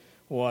know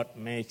what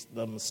makes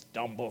them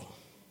stumble.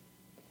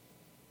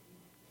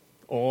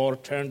 Or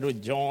turn to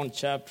John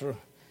chapter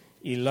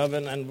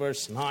 11 and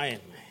verse 9.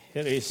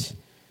 Here is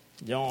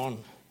John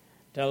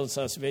tells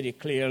us very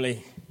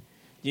clearly.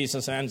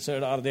 Jesus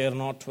answered, "Are there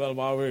not 12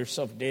 hours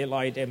of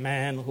daylight? A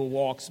man who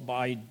walks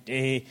by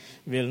day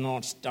will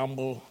not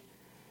stumble,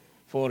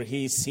 for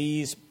he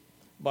sees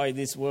by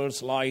this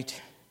world's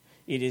light.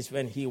 It is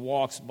when he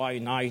walks by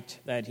night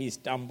that he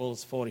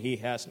stumbles, for he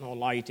has no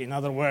light." In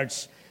other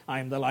words, I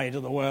am the light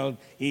of the world.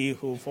 He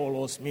who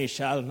follows me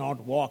shall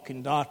not walk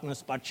in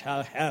darkness, but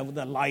shall have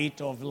the light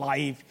of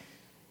life.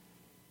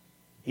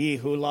 He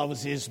who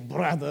loves his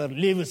brother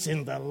lives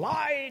in the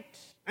light,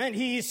 and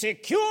he is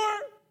secure.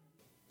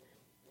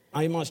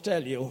 I must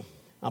tell you,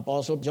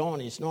 Apostle John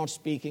is not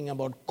speaking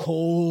about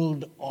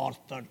cold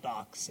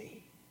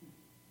orthodoxy,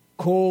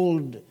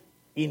 cold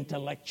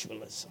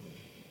intellectualism.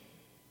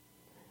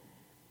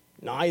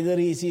 Neither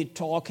is he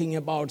talking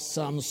about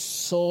some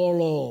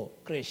solo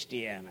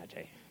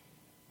Christianity.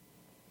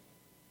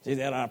 See,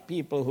 there are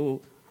people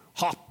who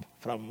hop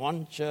from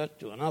one church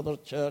to another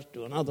church,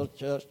 to another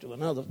church, to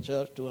another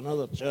church, to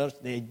another church.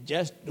 They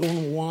just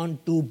don't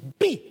want to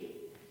be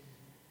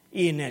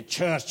in a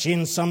church,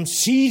 in some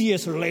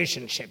serious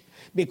relationship,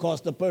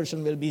 because the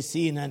person will be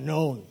seen and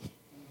known.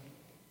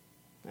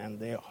 And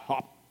they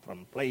hop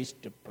from place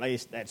to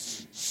place.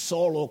 That's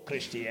solo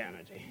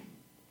Christianity.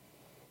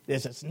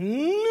 This has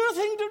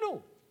nothing to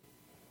do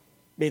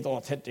with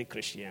authentic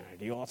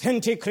Christianity.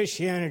 Authentic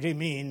Christianity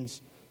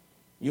means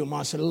you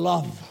must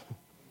love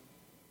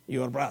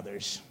your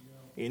brothers.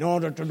 In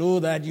order to do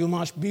that, you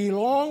must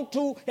belong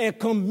to a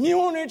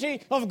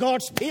community of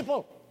God's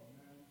people,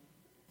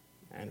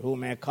 and who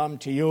may come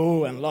to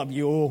you and love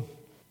you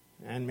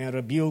and may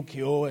rebuke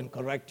you and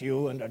correct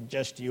you and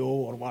adjust you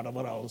or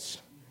whatever else.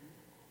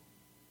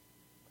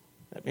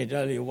 Let me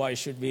tell you, why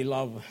should we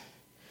love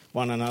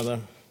one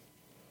another?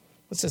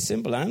 It's a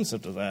simple answer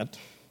to that.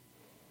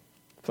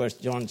 1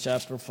 John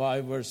chapter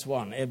 5 verse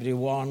 1.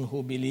 Everyone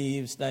who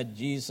believes that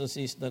Jesus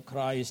is the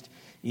Christ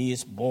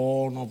is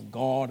born of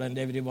God, and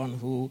everyone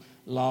who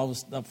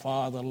loves the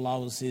Father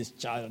loves his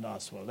child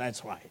as well.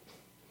 That's right.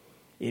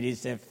 It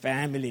is a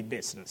family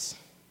business.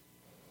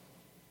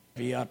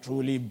 We are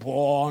truly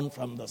born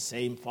from the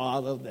same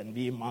Father, then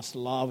we must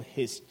love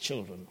his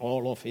children,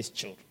 all of his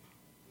children.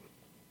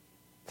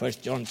 1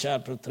 John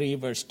chapter 3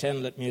 verse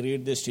 10, let me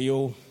read this to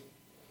you.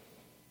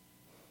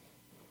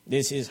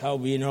 This is how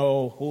we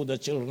know who the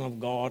children of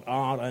God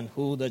are and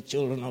who the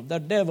children of the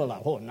devil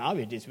are. Oh, now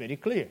it is very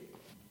clear.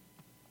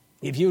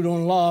 If you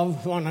don't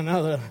love one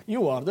another,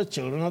 you are the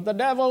children of the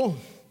devil.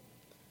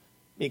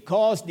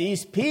 Because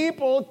these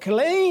people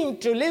claim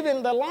to live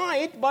in the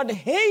light but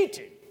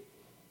hate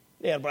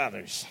their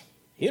brothers.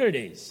 Here it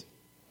is.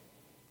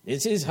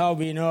 This is how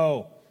we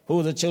know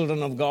who the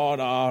children of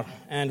God are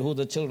and who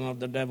the children of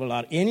the devil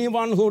are.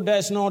 Anyone who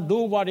does not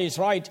do what is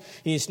right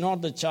is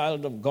not the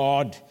child of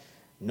God,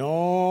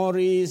 nor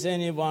is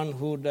anyone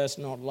who does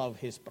not love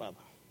his brother.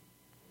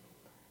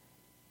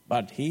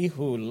 But he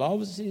who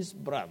loves his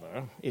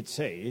brother, it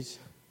says,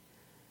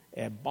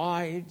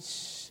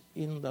 abides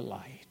in the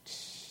light.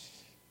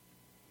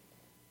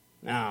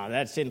 Now,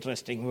 that's an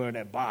interesting word,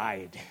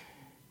 abide.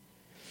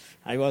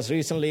 I was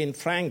recently in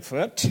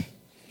Frankfurt,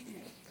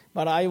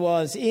 but I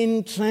was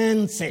in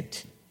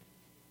transit.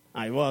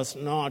 I was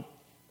not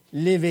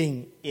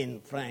living in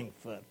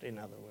Frankfurt, in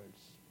other words.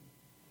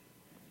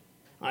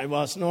 I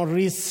was not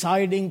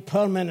residing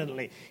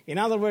permanently. In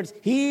other words,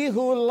 he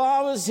who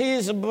loves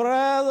his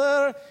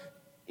brother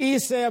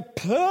is a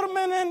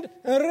permanent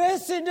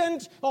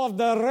resident of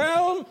the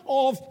realm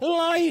of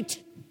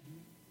light.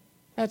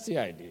 That's the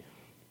idea.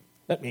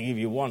 Let me give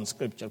you one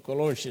scripture,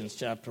 Colossians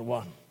chapter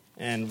 1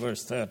 and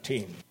verse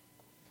 13.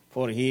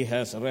 For he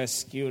has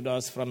rescued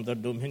us from the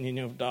dominion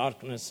of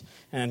darkness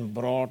and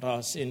brought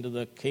us into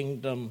the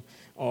kingdom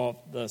of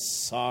the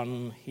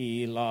Son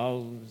he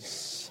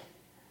loves.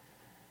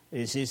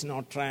 This is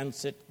not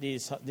transit,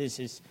 this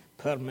is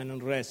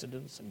permanent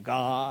residence.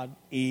 God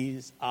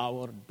is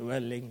our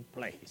dwelling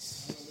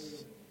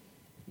place.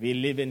 We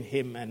live in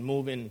him and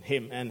move in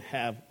him and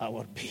have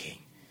our being.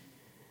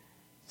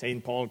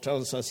 St. Paul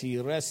tells us he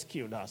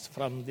rescued us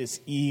from this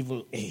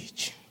evil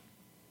age.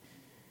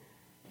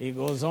 He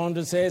goes on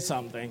to say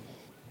something.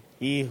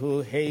 He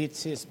who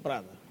hates his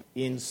brother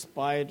in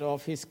spite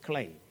of his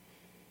claim,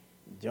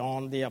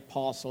 John the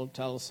Apostle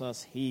tells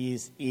us he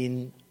is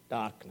in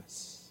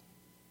darkness.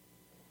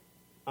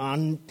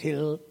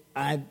 Until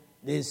at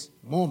this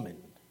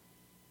moment.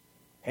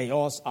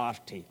 Heos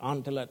arti,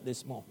 until at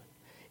this moment.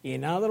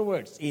 In other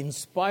words, in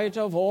spite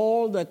of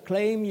all the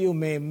claim you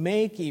may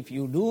make, if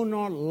you do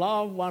not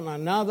love one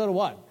another,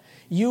 what?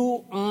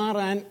 You are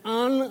an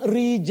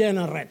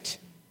unregenerate.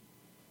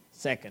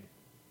 Second,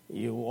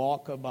 you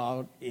walk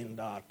about in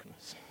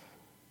darkness.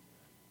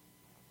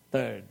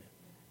 Third,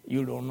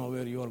 You don't know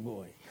where you are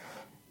going.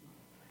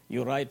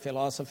 You write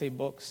philosophy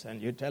books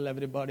and you tell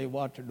everybody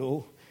what to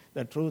do.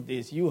 The truth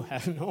is you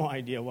have no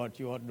idea what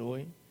you are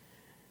doing.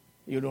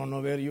 You don't know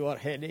where you are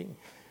heading.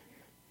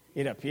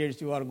 It appears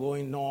you are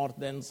going north,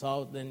 then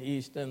south, then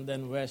east, and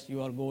then west.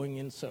 You are going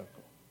in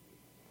circle.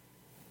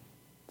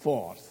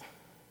 Fourth,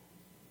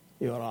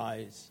 your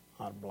eyes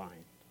are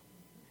blind.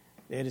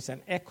 There is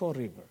an Echo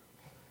River,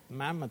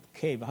 Mammoth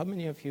Cave. How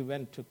many of you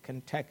went to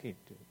Kentucky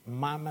to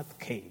Mammoth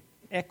Cave?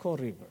 Echo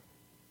River.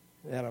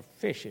 There are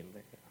fish in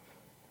there.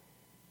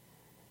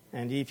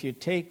 And if you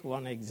take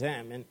one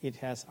exam, and it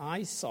has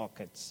eye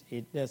sockets,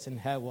 it doesn't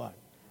have what?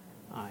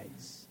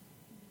 Eyes.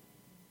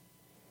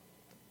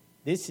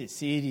 This is a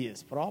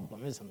serious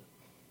problem, isn't it?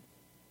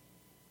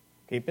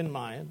 Keep in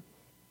mind,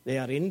 they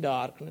are in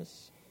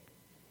darkness.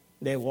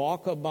 They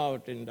walk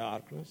about in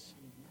darkness.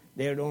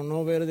 They don't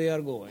know where they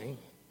are going.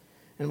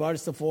 And what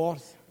is the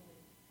fourth?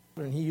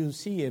 And you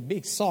see a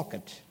big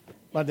socket,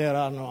 but there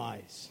are no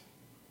eyes.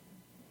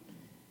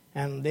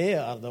 And they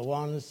are the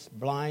ones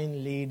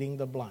blind leading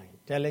the blind,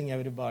 telling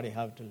everybody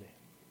how to live.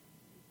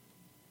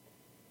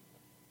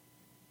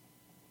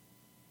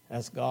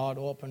 Has God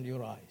opened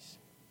your eyes?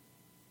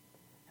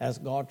 Has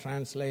God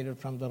translated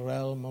from the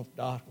realm of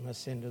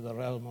darkness into the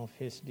realm of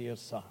His dear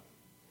Son?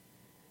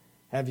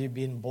 Have you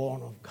been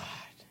born of God?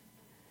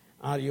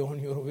 Are you on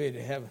your way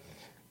to heaven?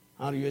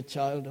 Are you a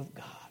child of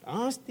God?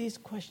 Ask these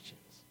questions.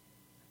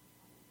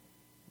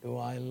 Do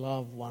I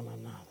love one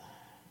another?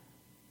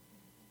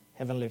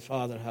 Heavenly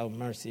Father, have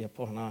mercy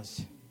upon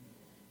us.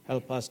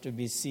 Help us to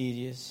be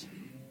serious.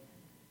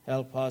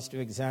 Help us to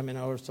examine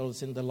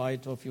ourselves in the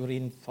light of your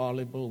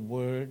infallible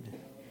word.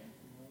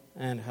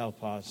 And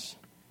help us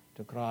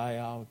to cry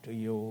out to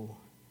you.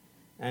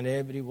 And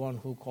everyone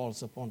who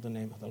calls upon the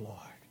name of the Lord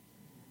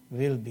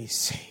will be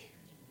saved.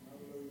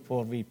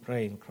 For we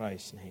pray in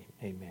Christ's name.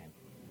 Amen.